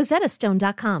at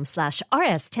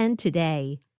rosettastone.com/rs10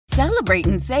 today. Celebrate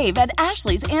and save at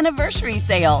Ashley's Anniversary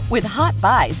Sale. With Hot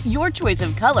Buys, your choice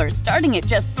of colors starting at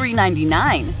just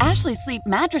 $3.99. Ashley Sleep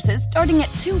mattresses starting at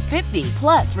 $2.50.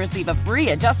 Plus, receive a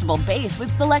free adjustable base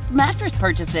with select mattress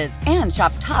purchases. And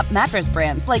shop top mattress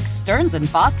brands like Stearns &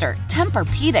 Foster,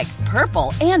 Tempur-Pedic,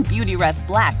 Purple, and Beautyrest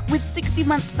Black with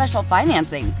 60-month special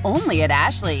financing. Only at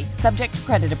Ashley. Subject to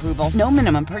credit approval. No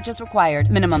minimum purchase required.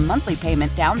 Minimum monthly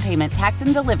payment, down payment, tax,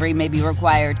 and delivery may be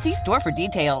required. See store for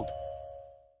details.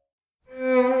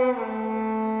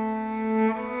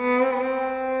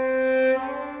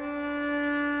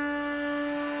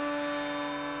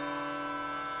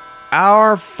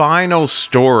 Our final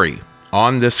story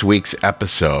on this week's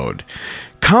episode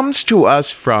comes to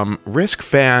us from Risk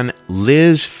fan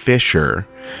Liz Fisher.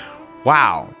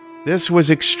 Wow, this was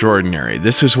extraordinary.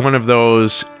 This was one of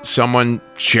those, someone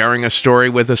sharing a story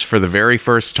with us for the very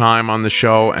first time on the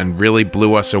show and really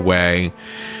blew us away.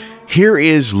 Here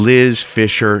is Liz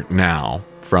Fisher now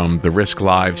from the Risk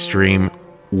live stream.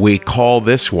 We call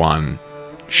this one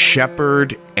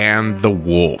Shepherd and the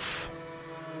Wolf.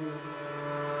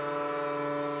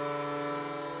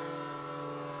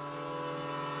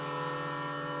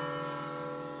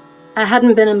 I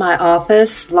hadn't been in my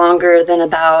office longer than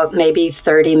about maybe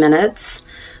 30 minutes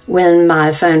when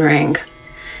my phone rang.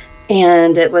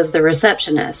 And it was the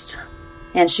receptionist.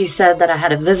 And she said that I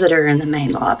had a visitor in the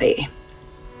main lobby.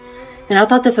 And I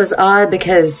thought this was odd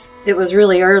because it was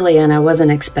really early and I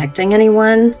wasn't expecting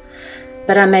anyone.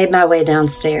 But I made my way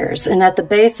downstairs. And at the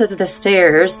base of the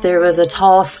stairs, there was a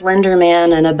tall, slender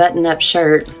man in a button-up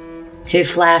shirt who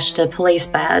flashed a police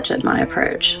badge at my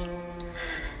approach.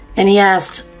 And he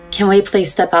asked, "Can we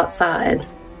please step outside?"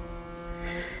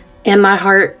 And my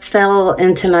heart fell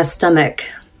into my stomach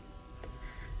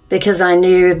because I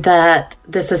knew that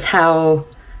this is how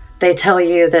they tell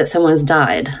you that someone's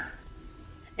died.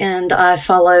 And I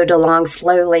followed along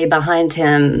slowly behind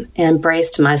him and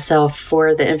braced myself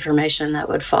for the information that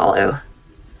would follow.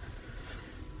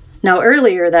 Now,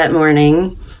 earlier that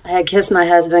morning, I had kissed my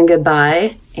husband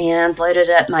goodbye and loaded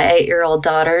up my 8-year-old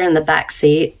daughter in the back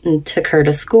seat and took her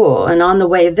to school. And on the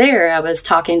way there, I was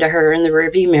talking to her in the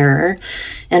rearview mirror.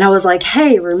 And I was like,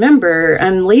 "Hey, remember,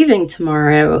 I'm leaving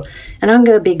tomorrow and I'm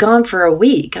going to be gone for a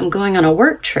week. I'm going on a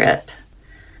work trip."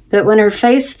 But when her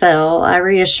face fell, I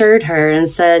reassured her and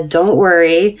said, "Don't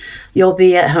worry, you'll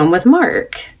be at home with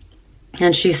Mark."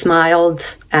 And she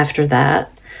smiled after that.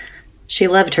 She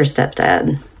loved her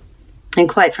stepdad. And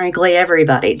quite frankly,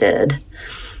 everybody did.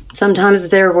 Sometimes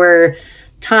there were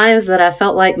times that I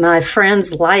felt like my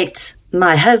friends liked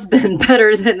my husband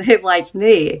better than they liked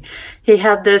me. He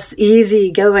had this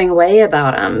easygoing way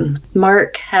about him.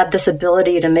 Mark had this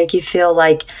ability to make you feel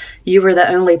like you were the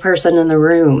only person in the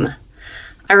room.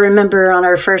 I remember on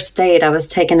our first date, I was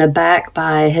taken aback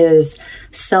by his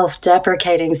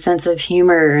self-deprecating sense of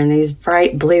humor and these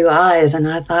bright blue eyes. And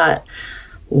I thought,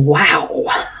 wow,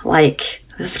 like,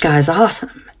 this guy's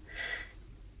awesome.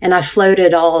 And I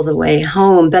floated all the way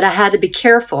home, but I had to be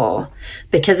careful,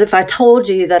 because if I told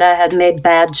you that I had made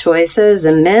bad choices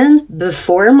in men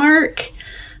before Mark,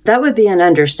 that would be an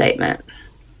understatement.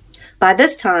 By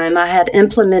this time, I had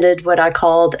implemented what I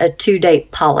called a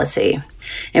 2-date policy.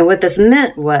 And what this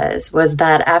meant was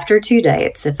that after 2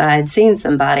 dates, if I had seen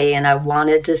somebody and I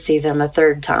wanted to see them a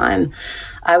third time,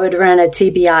 I would run a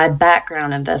TBI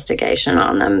background investigation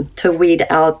on them to weed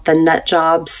out the nut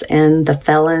jobs and the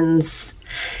felons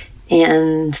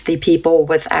and the people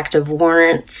with active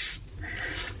warrants.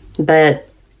 But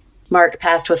Mark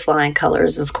passed with flying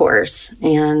colors, of course,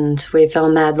 and we fell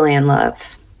madly in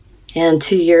love. And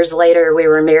 2 years later, we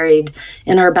were married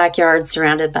in our backyard,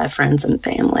 surrounded by friends and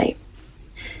family.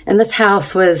 And this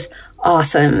house was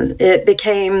awesome. It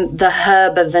became the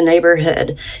hub of the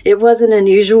neighborhood. It wasn't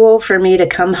unusual for me to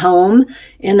come home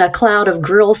in a cloud of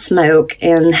grill smoke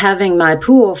and having my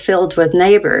pool filled with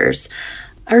neighbors.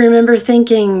 I remember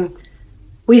thinking,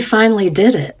 we finally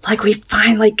did it. Like, we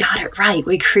finally got it right.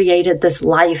 We created this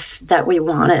life that we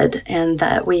wanted and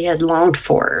that we had longed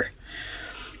for.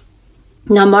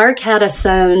 Now, Mark had a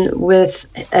son with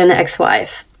an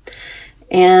ex-wife,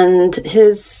 and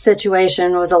his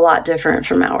situation was a lot different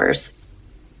from ours.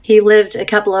 He lived a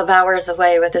couple of hours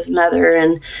away with his mother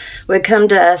and would come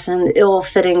to us in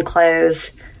ill-fitting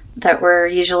clothes that were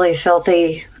usually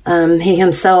filthy. He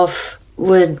himself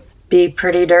would be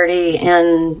pretty dirty,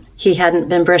 and he hadn't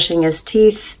been brushing his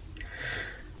teeth.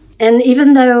 And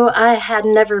even though I had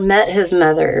never met his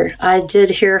mother, I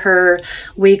did hear her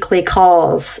weekly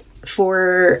calls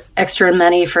for extra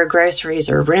money for groceries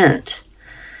or rent.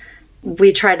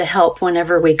 We tried to help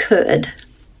whenever we could.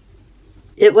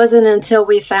 It wasn't until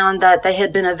we found that they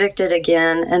had been evicted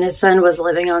again and his son was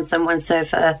living on someone's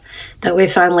sofa that we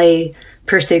finally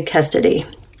pursued custody.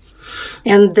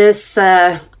 And this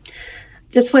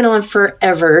went on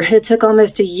forever. It took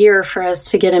almost a year for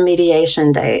us to get a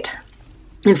mediation date.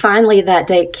 And finally that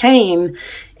date came,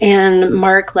 and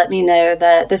Mark let me know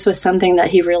that this was something that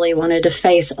he really wanted to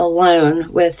face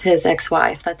alone with his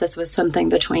ex-wife, that this was something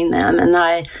between them, and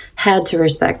I had to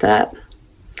respect that.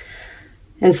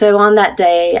 And so on that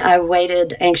day, I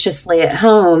waited anxiously at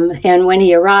home, and when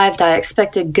he arrived, I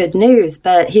expected good news,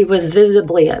 but he was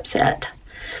visibly upset.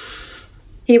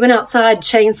 He went outside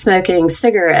chain-smoking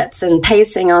cigarettes and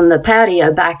pacing on the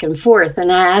patio back and forth,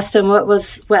 and I asked him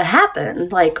what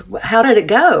happened, like, how did it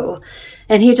go?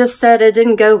 And he just said, it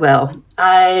didn't go well.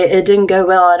 It didn't go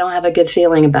well. I don't have a good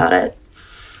feeling about it.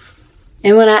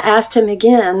 And when I asked him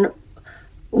again,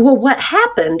 well, what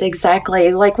happened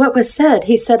exactly? Like, what was said?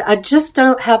 He said, I just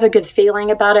don't have a good feeling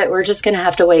about it. We're just going to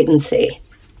have to wait and see.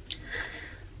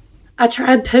 I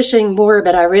tried pushing more,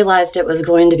 but I realized it was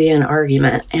going to be an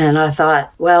argument. And I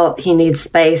thought, well, he needs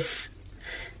space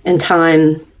and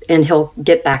time, and he'll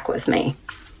get back with me.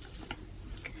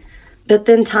 But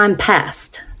then time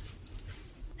passed.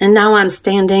 And now I'm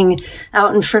standing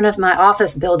out in front of my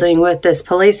office building with this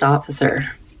police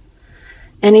officer.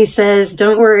 And he says,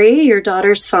 don't worry, your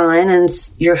daughter's fine and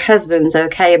your husband's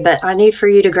okay, but I need for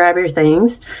you to grab your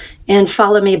things and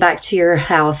follow me back to your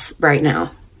house right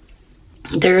now.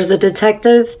 There's a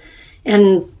detective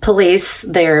and police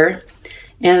there,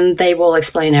 and they will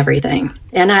explain everything.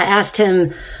 And I asked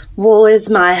him, well, is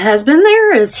my husband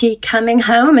there? Is he coming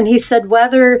home? And he said,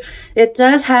 whether it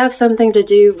does have something to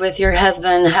do with your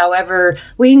husband, however,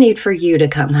 we need for you to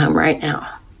come home right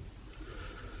now.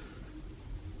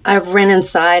 I ran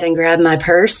inside and grabbed my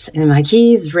purse and my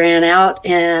keys, ran out,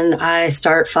 and I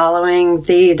start following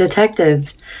the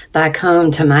detective back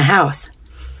home to my house.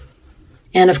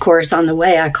 And of course, on the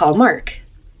way, I call Mark.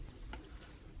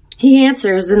 He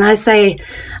answers, and I say,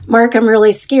 Mark, I'm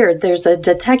really scared. There's a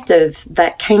detective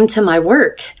that came to my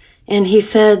work, and he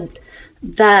said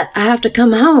that I have to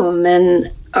come home,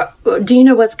 and do you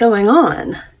know what's going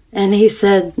on? And he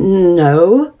said,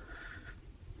 no.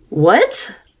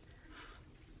 What?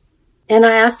 And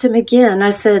I asked him again. I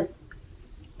said,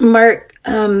 Mark,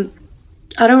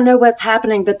 I don't know what's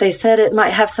happening, but they said it might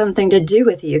have something to do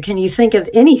with you. Can you think of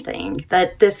anything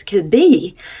that this could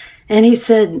be? And he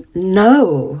said,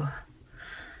 no.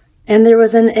 And there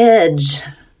was an edge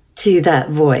to that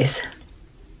voice.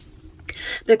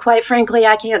 But quite frankly,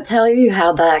 I can't tell you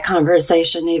how that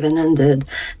conversation even ended,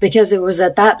 because it was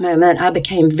at that moment I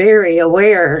became very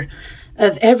aware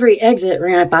of every exit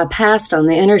ramp I passed on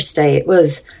the interstate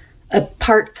was a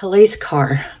parked police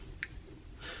car.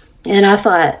 And I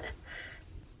thought,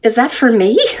 is that for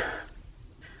me?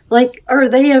 Like, are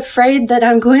they afraid that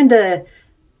I'm going to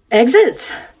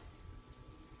exit?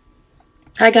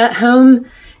 I got home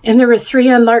and there were 3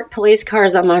 unmarked police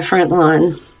cars on my front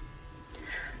lawn.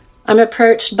 I'm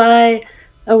approached by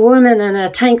a woman in a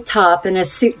tank top and a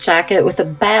suit jacket with a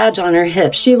badge on her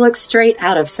hip. She looks straight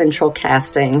out of Central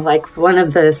Casting, like one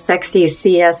of the sexy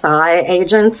CSI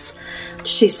agents.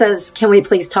 She says, "Can we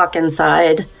please talk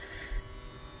inside?"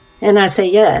 And I say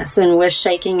yes, and with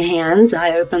shaking hands,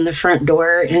 I open the front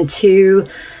door and 2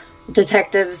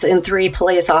 detectives and 3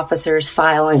 police officers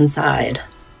file inside.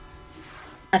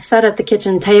 I sat at the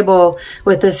kitchen table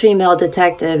with the female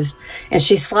detective, and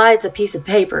she slides a piece of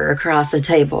paper across the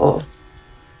table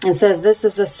and says, "This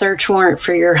is a search warrant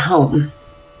for your home."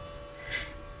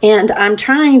 And I'm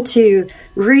trying to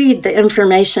read the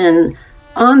information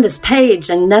on this page,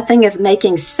 and nothing is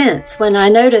making sense when I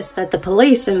notice that the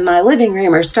police in my living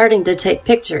room are starting to take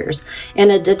pictures, and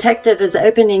a detective is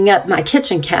opening up my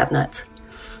kitchen cabinet.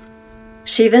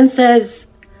 She then says,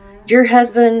 "Your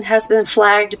husband has been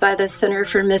flagged by the Center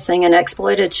for Missing and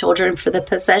Exploited Children for the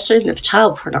possession of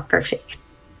child pornography."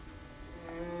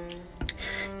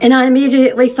 And I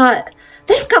immediately thought,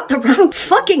 they've got the wrong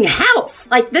fucking house.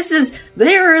 Like,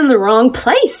 they're in the wrong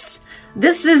place.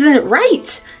 This isn't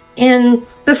right. And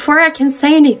before I can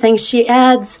say anything, she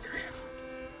adds,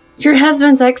 "Your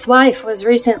husband's ex-wife was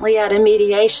recently at a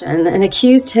mediation and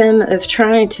accused him of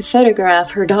trying to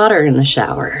photograph her daughter in the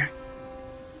shower."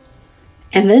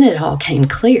 And then it all came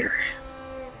clear.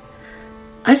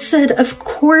 I said, of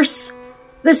course,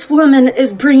 this woman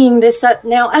is bringing this up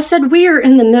now. I said, we are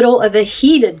in the middle of a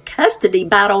heated custody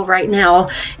battle right now.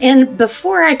 And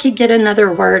before I could get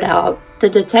another word out, the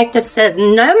detective says,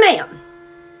 "No, ma'am.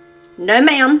 No,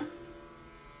 ma'am.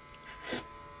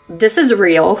 This is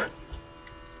real.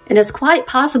 And it's quite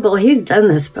possible he's done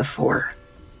this before."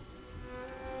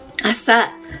 I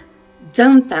sat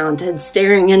dumbfounded,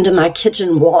 staring into my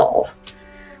kitchen wall,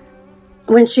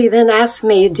 when she then asked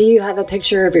me, "Do you have a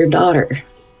picture of your daughter?"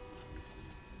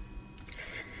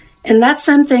 And that's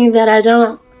something that I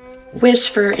don't wish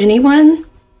for anyone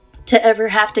to ever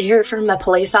have to hear from a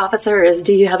police officer is,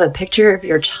 "Do you have a picture of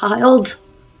your child?"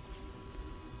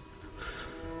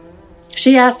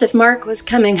 She asked if Mark was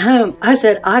coming home. I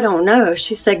said, "I don't know."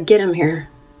 She said, "Get him here."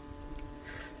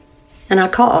 And I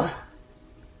call.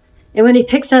 And when he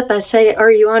picks up, I say,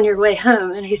 "Are you on your way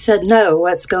home?" And he said, "No,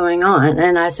 what's going on?"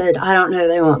 And I said, "I don't know,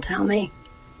 they won't tell me."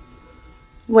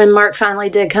 When Mark finally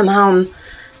did come home,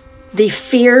 the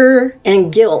fear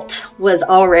and guilt was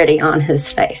already on his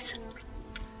face.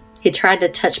 He tried to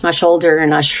touch my shoulder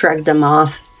and I shrugged him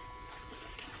off.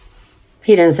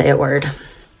 He didn't say a word.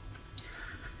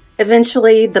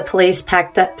 Eventually, the police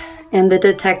packed up and the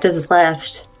detectives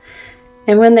left.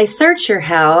 And when they search your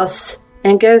house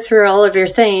and go through all of your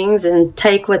things and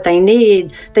take what they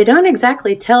need, they don't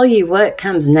exactly tell you what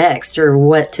comes next or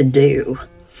what to do.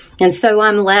 And so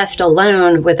I'm left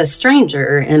alone with a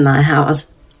stranger in my house.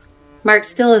 Mark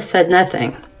still has said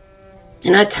nothing.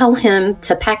 And I tell him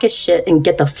to pack his shit and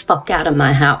get the fuck out of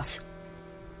my house.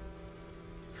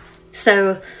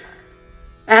 So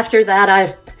after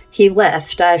that, he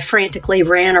left. I frantically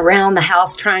ran around the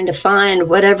house trying to find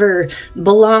whatever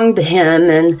belonged to him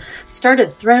and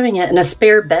started throwing it in a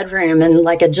spare bedroom in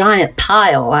like a giant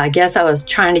pile. I guess I was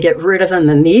trying to get rid of him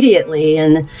immediately,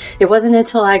 and it wasn't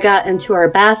until I got into our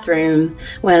bathroom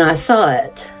when I saw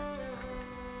it.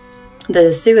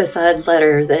 The suicide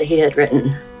letter that he had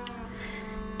written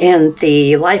and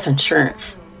the life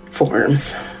insurance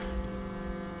forms.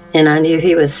 And I knew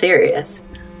he was serious.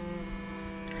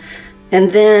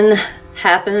 And then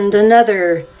happened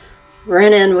another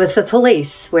run-in with the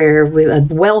police where a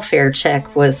welfare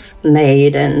check was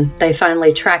made and they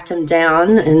finally tracked him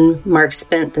down, and Mark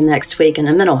spent the next week in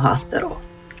a mental hospital.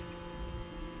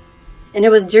 And it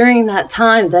was during that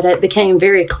time that it became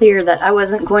very clear that I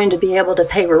wasn't going to be able to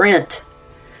pay rent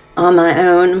on my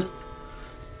own.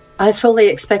 I fully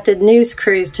expected news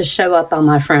crews to show up on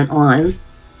my front lawn.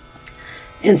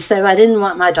 And so I didn't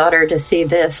want my daughter to see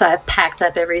this. I packed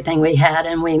up everything we had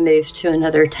and we moved to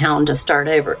another town to start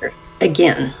over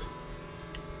again.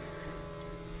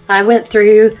 I went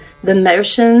through the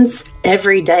motions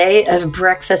every day of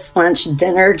breakfast, lunch,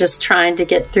 dinner, just trying to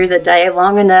get through the day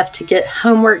long enough to get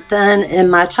homework done and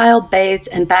my child bathed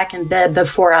and back in bed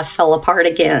before I fell apart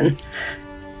again.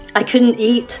 I couldn't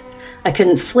eat. I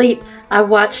couldn't sleep. I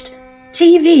watched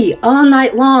TV all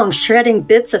night long, shredding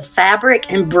bits of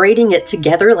fabric and braiding it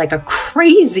together like a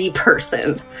crazy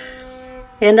person.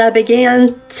 And I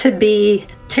began to be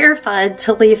terrified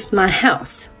to leave my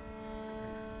house.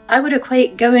 I would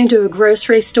equate going to a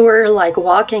grocery store like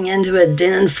walking into a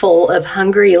den full of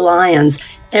hungry lions.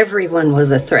 Everyone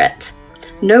was a threat.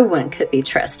 No one could be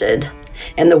trusted.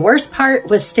 And the worst part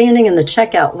was standing in the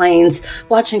checkout lanes,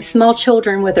 watching small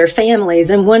children with their families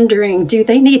and wondering, do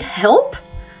they need help?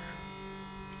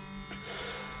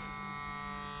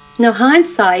 Now,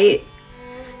 hindsight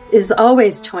is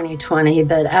always 20/20,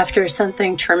 but after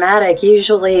something traumatic,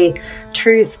 usually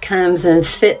truth comes in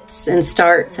fits and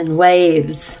starts and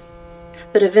waves.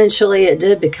 But eventually it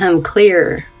did become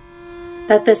clear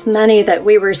that this money that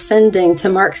we were sending to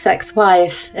Mark's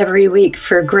ex-wife every week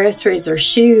for groceries or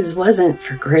shoes wasn't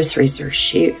for groceries or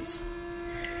shoes.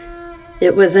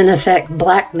 It was in effect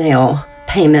blackmail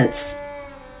payments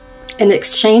in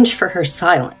exchange for her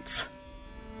silence.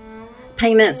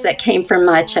 Payments that came from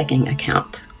my checking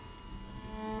account.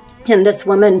 And this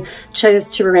woman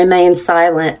chose to remain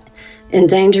silent,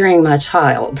 endangering my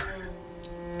child.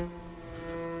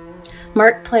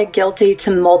 Mark pled guilty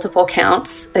to multiple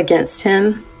counts against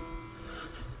him,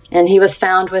 and he was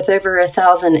found with over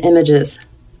 1,000 images.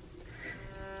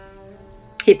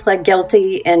 He pled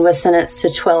guilty and was sentenced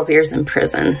to 12 years in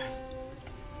prison.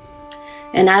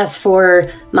 And as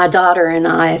for my daughter and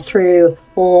I, through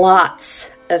lots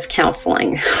of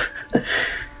counseling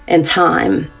and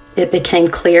time, it became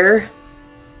clear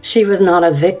she was not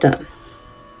a victim.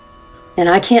 And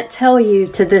I can't tell you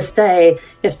to this day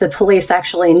if the police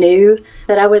actually knew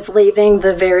that I was leaving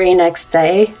the very next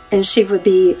day and she would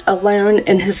be alone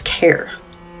in his care.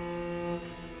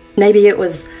 Maybe it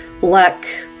was luck,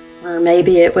 or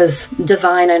maybe it was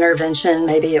divine intervention,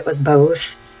 maybe it was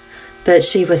both. But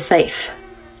she was safe.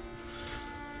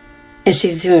 And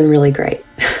she's doing really great.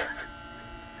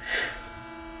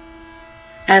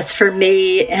 As for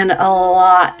me and a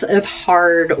lot of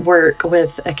hard work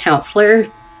with a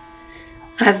counselor,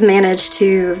 I've managed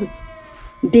to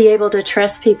be able to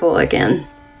trust people again.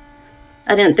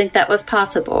 I didn't think that was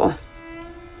possible.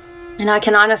 And I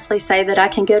can honestly say that I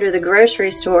can go to the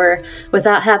grocery store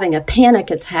without having a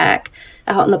panic attack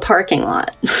out in the parking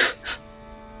lot.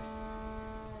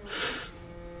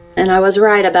 And I was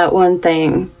right about one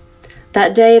thing.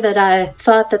 That day that I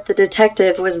thought that the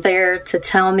detective was there to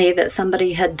tell me that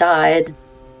somebody had died,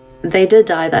 they did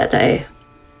die that day.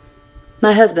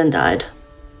 My husband died.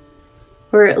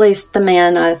 Or at least the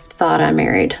man I thought I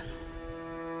married.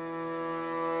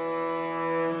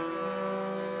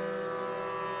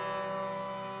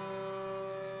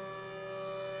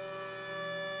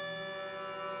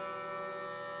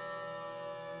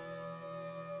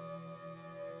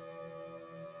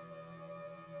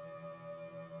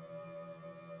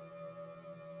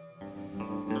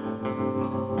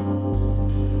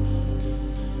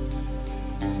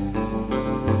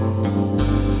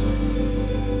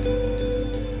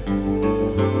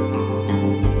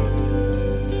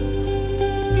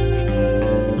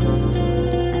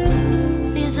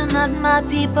 My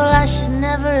people, I should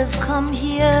never have come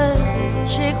here. The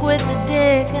chick with the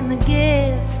dick and the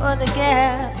gift for the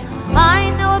gap. I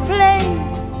know a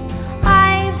place,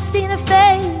 I've seen a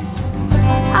face.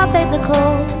 I'll take the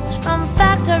clothes from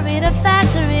factory to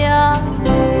factory.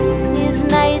 These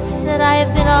nights that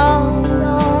I've been all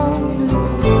alone,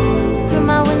 through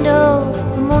my window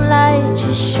the moonlight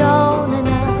just shone, and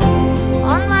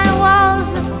on my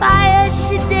walls the fire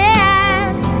she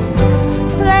danced,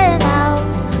 playing out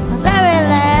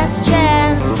last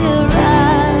chance to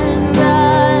run,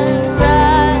 run,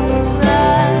 run,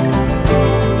 run.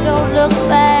 Don't look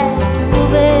back,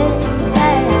 move it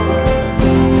fast.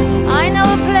 I know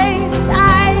a place,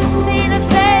 I've seen a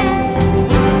face.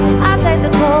 I'll take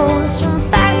the clothes from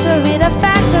factory to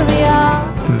factory.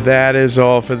 That is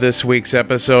all for this week's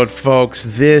episode, folks.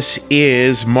 This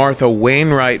is Martha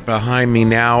Wainwright behind me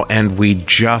now, and we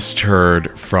just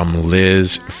heard from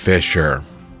Liz Fisher.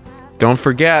 Don't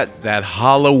forget that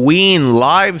Halloween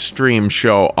live stream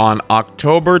show on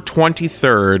October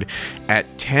 23rd at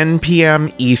 10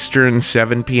 p.m. Eastern,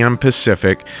 7 p.m.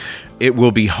 Pacific. It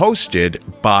will be hosted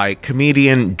by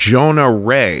comedian Jonah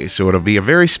Ray, so it'll be a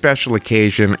very special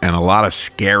occasion and a lot of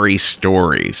scary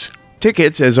stories.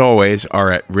 Tickets, as always,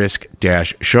 are at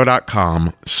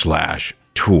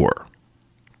risk-show.com/tour.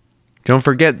 Don't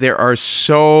forget, there are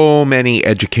so many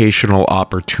educational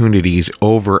opportunities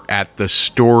over at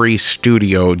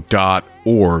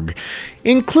thestorystudio.org,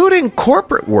 including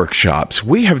corporate workshops.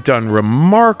 We have done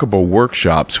remarkable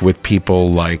workshops with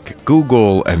people like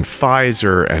Google and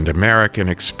Pfizer and American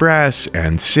Express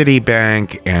and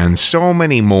Citibank and so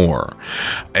many more.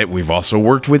 We've also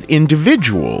worked with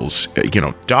individuals,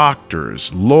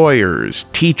 doctors, lawyers,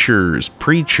 teachers,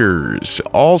 preachers,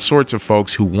 all sorts of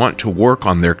folks who want to work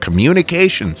on their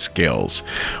communication skills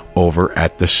over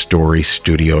at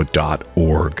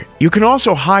thestorystudio.org. You can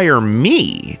also hire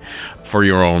me for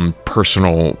your own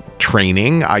personal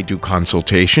training. I do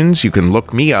consultations. You can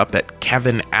look me up at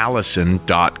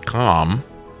kevinallison.com.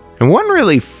 And one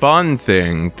really fun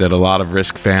thing that a lot of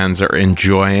Risk fans are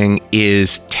enjoying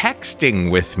is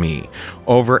texting with me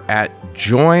over at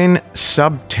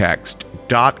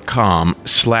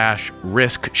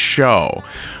joinsubtext.com/riskshow.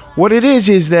 What it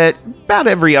is that about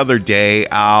every other day,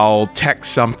 I'll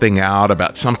text something out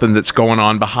about something that's going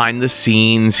on behind the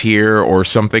scenes here, or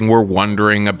something we're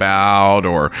wondering about,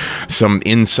 or some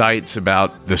insights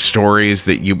about the stories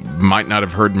that you might not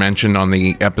have heard mentioned on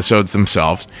the episodes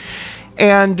themselves.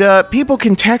 And people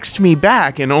can text me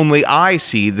back, and only I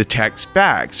see the text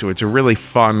back. So it's a really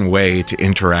fun way to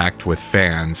interact with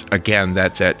fans. Again,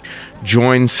 that's at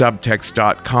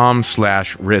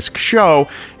joinsubtext.com/riskshow.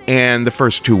 And the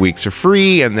first 2 weeks are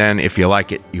free. And then if you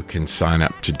like it, you can sign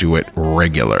up to do it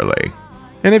regularly.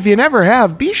 And if you never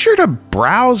have, be sure to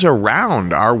browse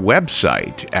around our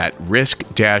website at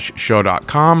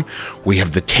risk-show.com. We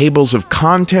have the tables of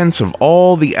contents of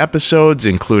all the episodes,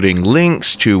 including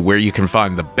links to where you can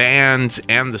find the bands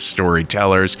and the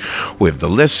storytellers. We have the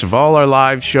lists of all our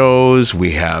live shows.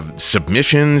 We have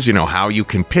submissions, how you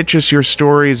can pitch us your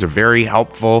stories, a very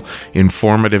helpful,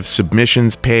 informative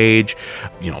submissions page.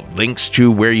 Links to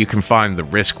where you can find the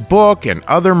Risk book and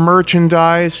other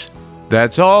merchandise.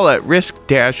 That's all at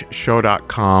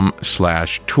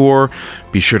risk-show.com/tour.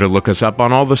 Be sure to look us up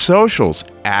on all the socials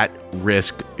at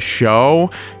Risk Show.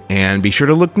 And be sure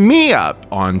to look me up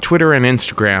on Twitter and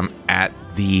Instagram at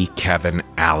the Kevin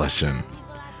Allison.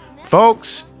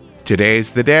 Folks,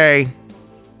 today's the day.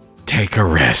 Take a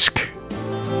risk.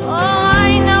 Oh,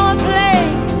 I know a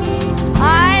place.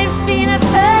 I've seen a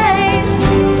face.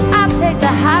 I'll take the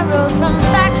high road from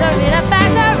factory to